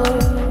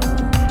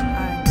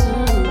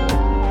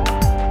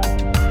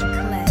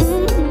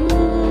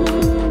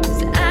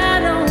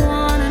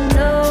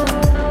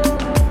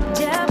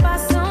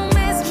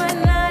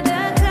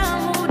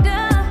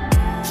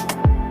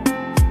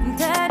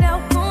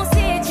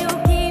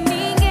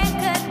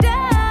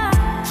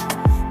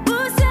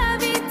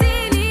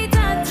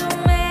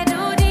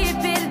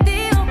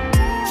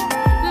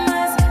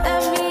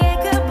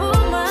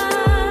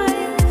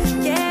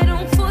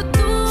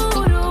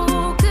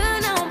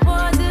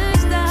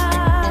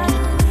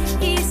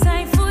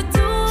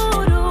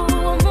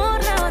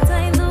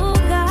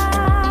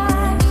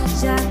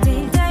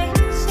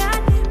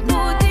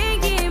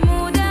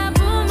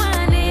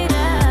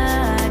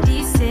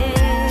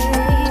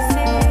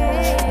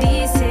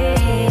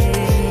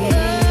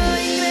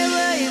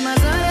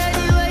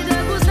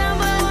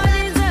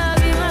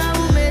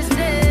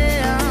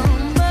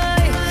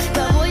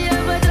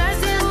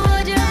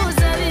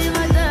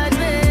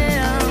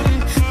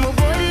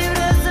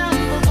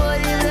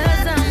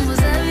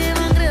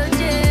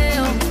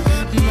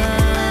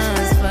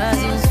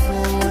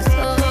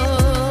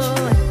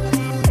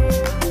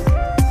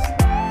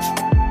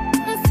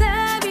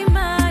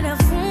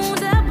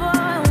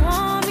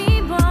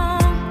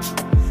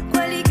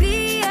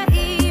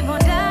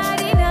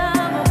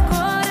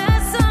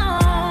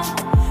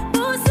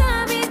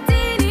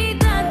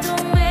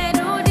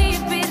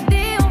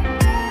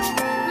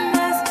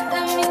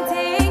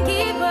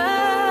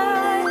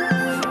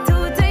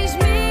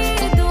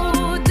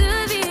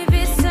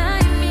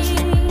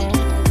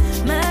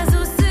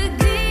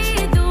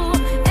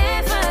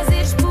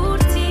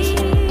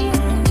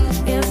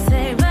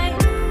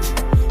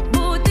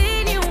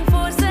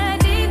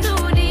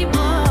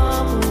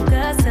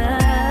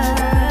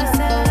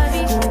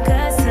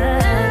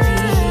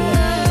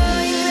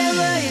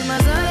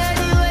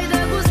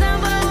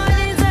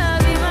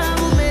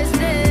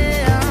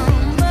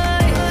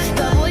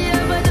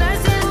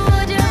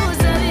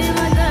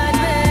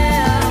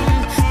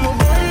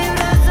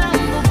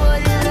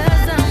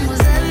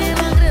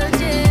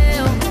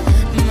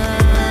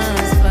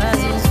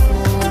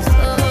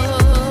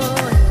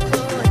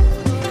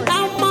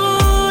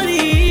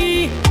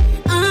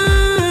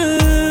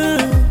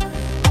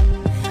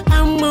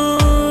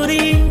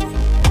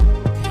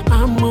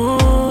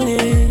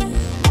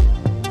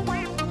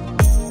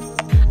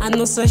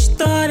 Nossa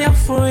história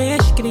foi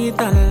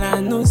escrita lá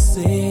no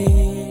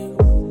céu.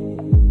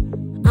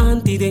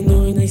 Antes de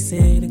nós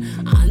nascer,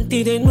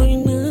 antes de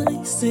nós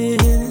nascer,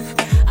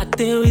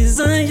 até os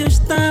anjos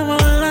estavam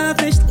lá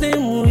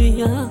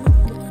testemunhar.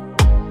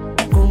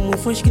 Como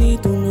foi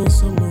escrito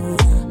nosso amor,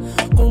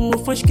 como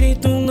foi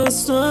escrito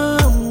nosso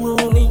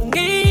amor.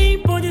 Ninguém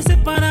pode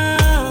separar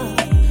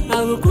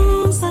algo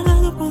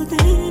consagrado por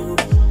Deus.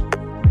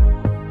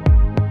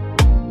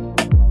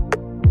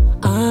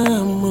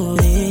 Amor,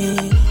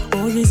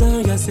 hoje os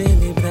anjos a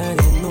celebrar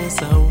a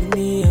nossa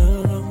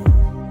união.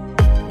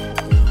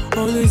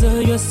 Hoje os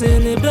anjos a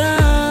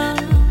celebrar.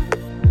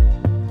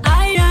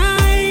 Ai,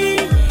 ai,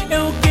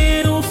 eu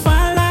quero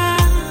falar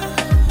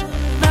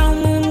pra o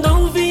mundo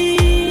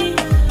ouvir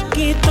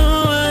que tô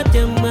a te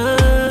amar.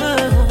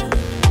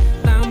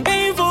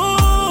 Também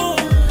vou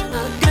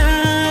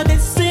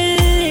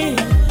agradecer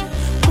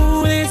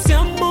por esse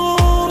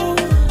amor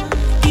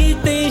que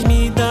tens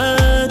me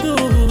dado.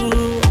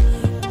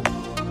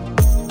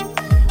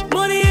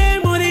 Morie,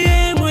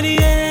 morie,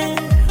 morie,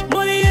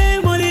 morie,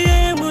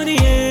 morie,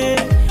 morie,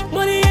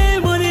 morie,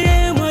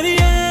 morie, morie.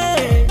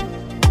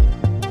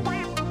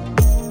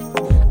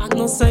 As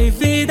nossas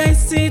vidas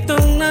se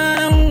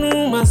tornaram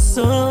numa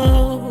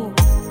só.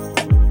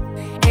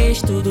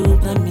 És tudo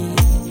pra mim,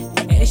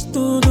 és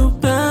tudo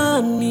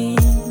pra mim.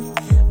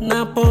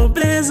 Na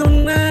pobreza ou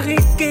na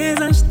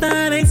riqueza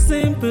estarei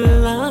sempre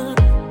lá,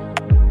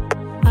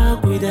 a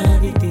cuidar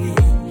de ti,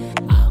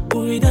 a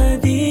cuidar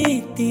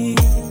de ti.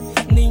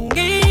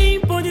 Ninguém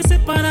pode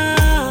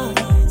separar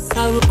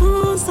algo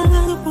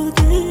consagrado por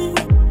Deus.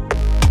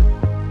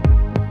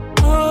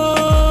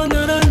 Oh,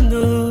 não, não,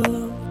 não.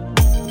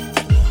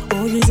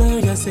 Hoje os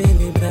anjos a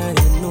celebrar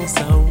a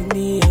nossa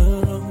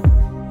união.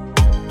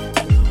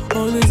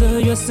 Hoje os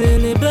anjos a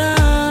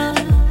celebrar.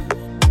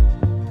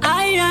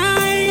 Ai,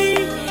 ai,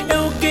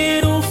 eu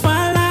quero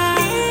falar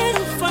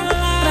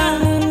pra o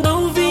mundo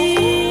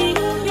ouvir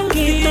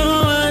que tô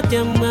a te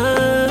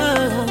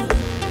amar.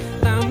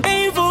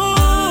 Também vou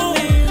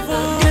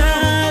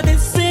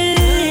agradecer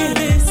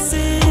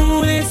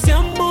por esse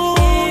amor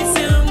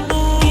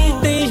que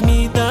tens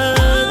me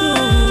dado.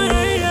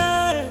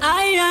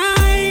 Ai,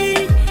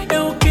 ai,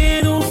 eu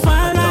quero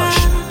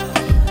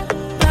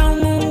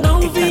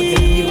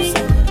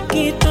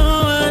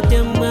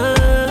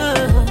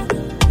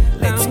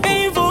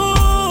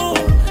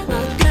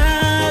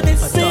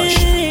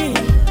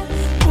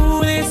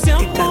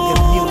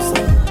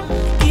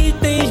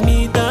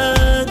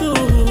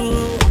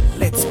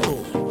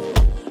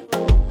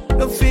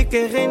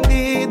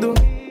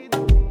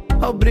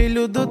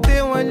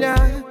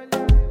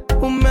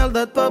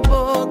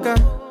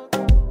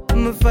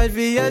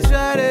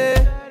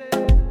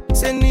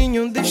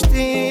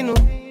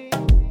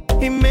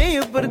e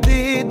meio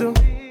perdido.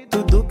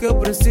 Tudo que eu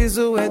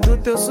preciso é do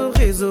teu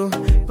sorriso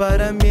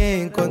para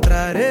me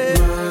encontrar.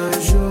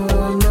 Mas o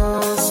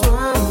nosso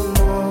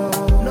amor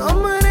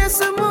não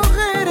merece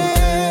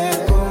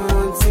morrer.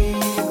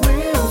 Contigo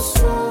eu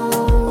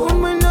sou o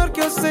melhor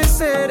que eu sei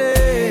ser.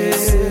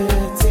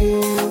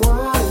 Teu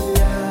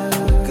olhar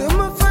que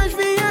me faz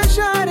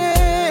viajar.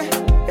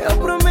 Eu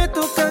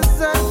prometo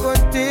casar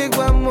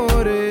contigo,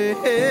 amor.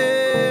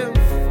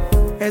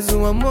 És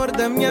o amor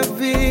da minha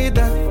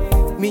vida,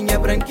 minha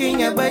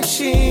branquinha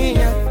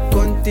baixinha.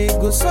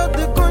 Contigo só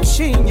de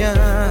conchinha,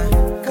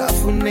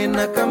 cafuné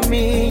na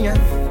caminha.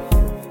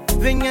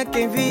 Venha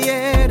quem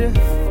vier,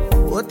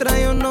 outra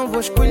eu não vou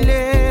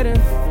escolher.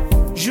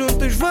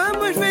 Juntos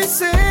vamos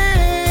vencer.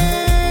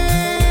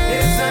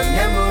 És a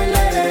minha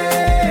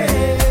mulher,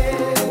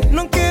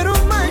 não quero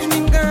mais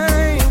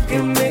ninguém que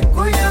me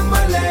cuida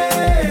mal.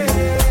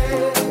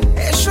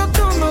 É só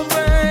tu, meu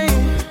bem,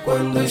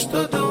 quando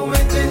estou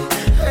doente,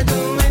 é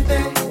doente.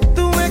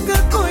 Tu é que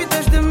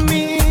cuidas de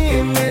mim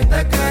e me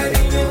dá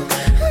carinho,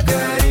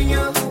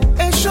 carinho.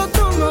 É só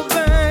tu, meu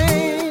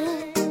bem.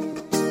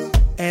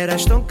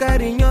 Eras tão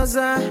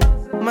carinhosa,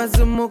 mas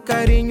o meu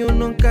carinho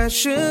nunca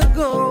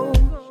chegou.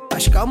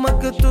 Mas calma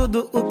que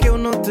tudo o que eu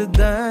não te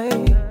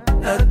dei,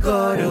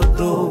 agora eu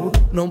dou.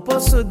 Não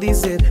posso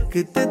dizer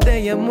que te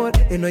dei amor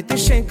em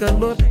noites sem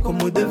calor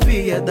como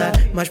devia dar,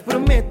 mas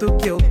prometo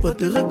que eu vou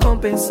te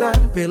recompensar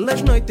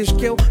pelas noites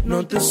que eu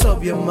não te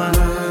soube amar.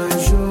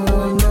 Mas o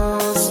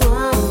nosso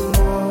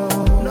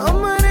amor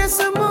não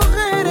merece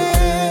morrer.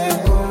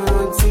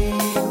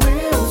 Contigo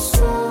eu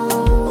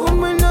sou o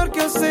melhor que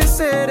eu sei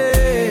ser.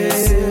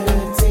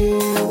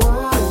 Teu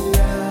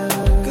olhar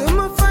que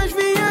me faz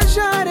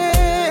viajar.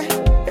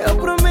 Eu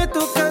prometo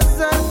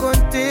casar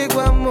contigo,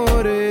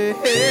 amor.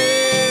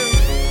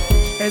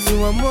 És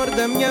o amor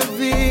da minha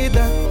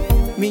vida,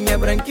 minha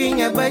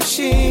branquinha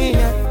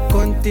baixinha.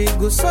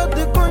 Contigo só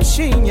de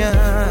conchinha,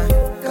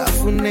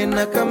 cafuné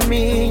na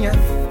caminha.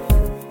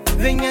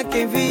 Venha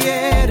quem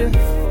vier,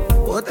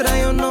 outra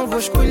eu não vou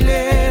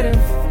escolher.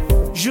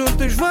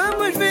 Juntos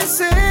vamos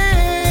vencer.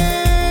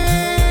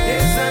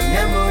 És a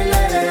minha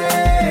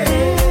mulher,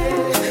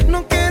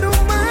 não quero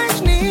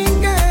mais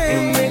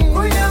ninguém que me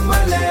cuida mal.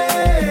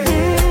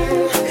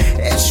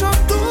 É só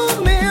tu,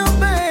 meu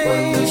bem,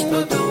 quando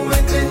estou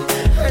doente,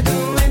 é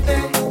doente.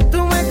 Tu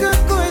é que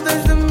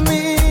cuidas de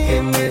mim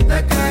e me dá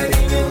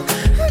carinho,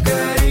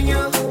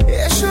 carinho.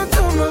 É só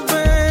tu, meu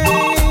bem.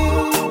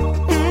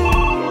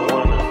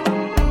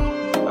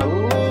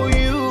 Oh,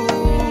 you,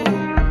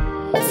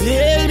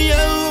 baby,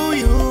 oh,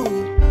 you.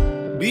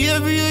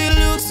 Baby, you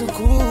look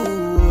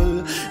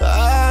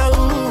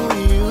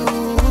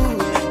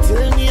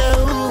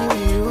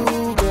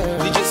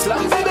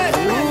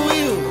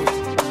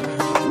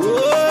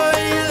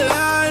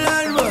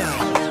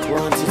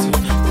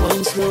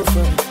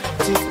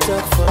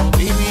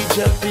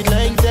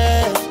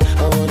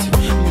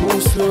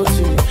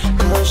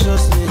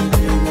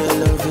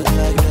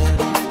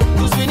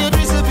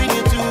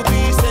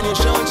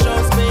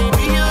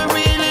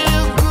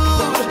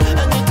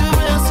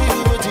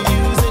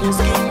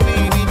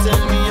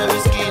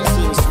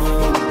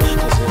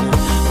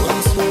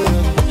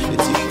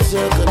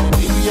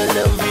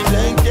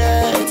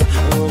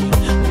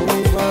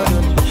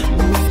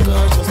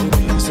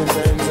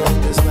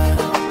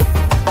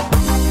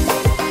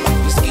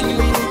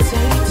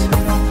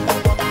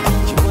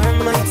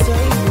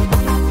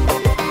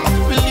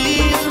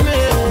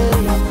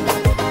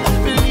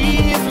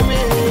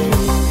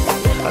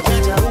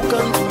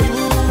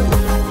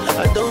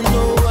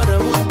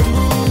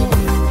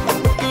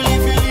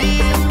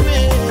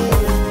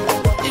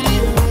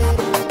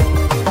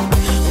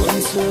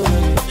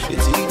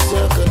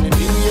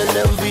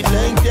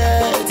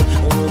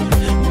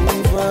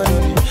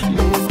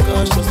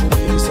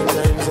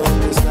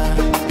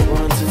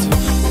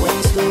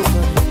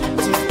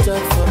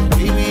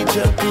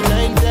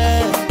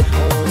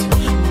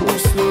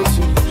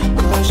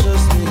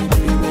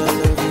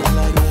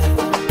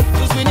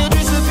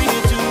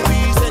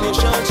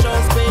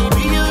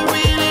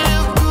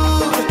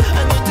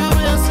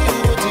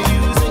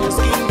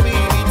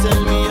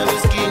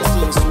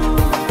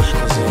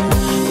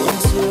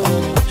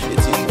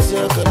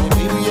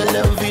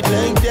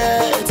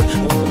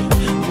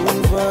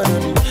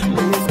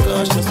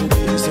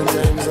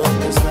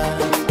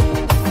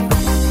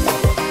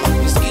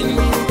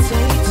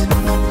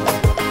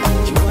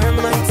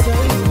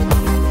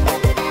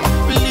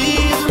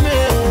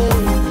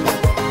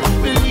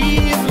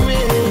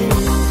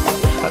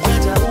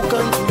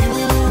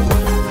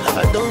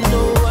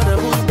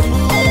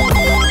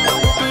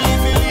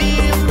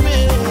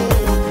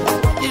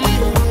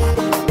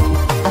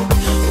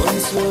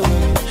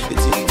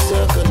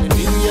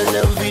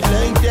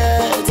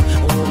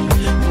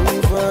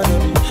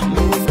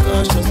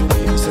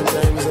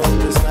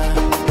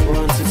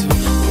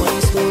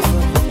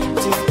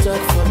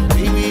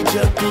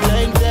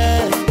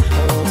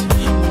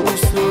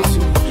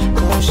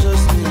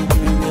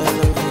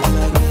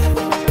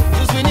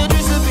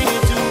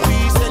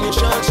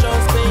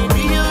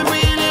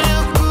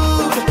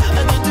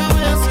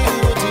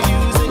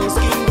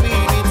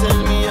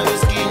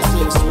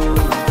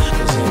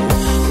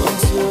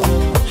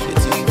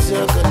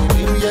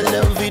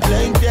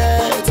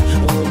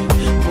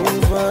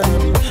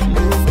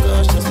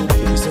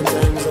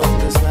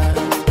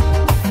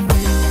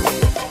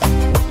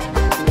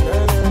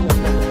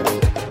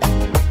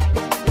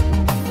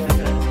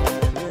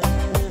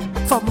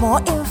For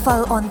more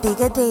info on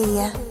Digga D,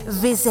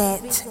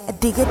 visit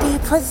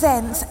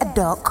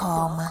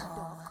diggadpresents.com.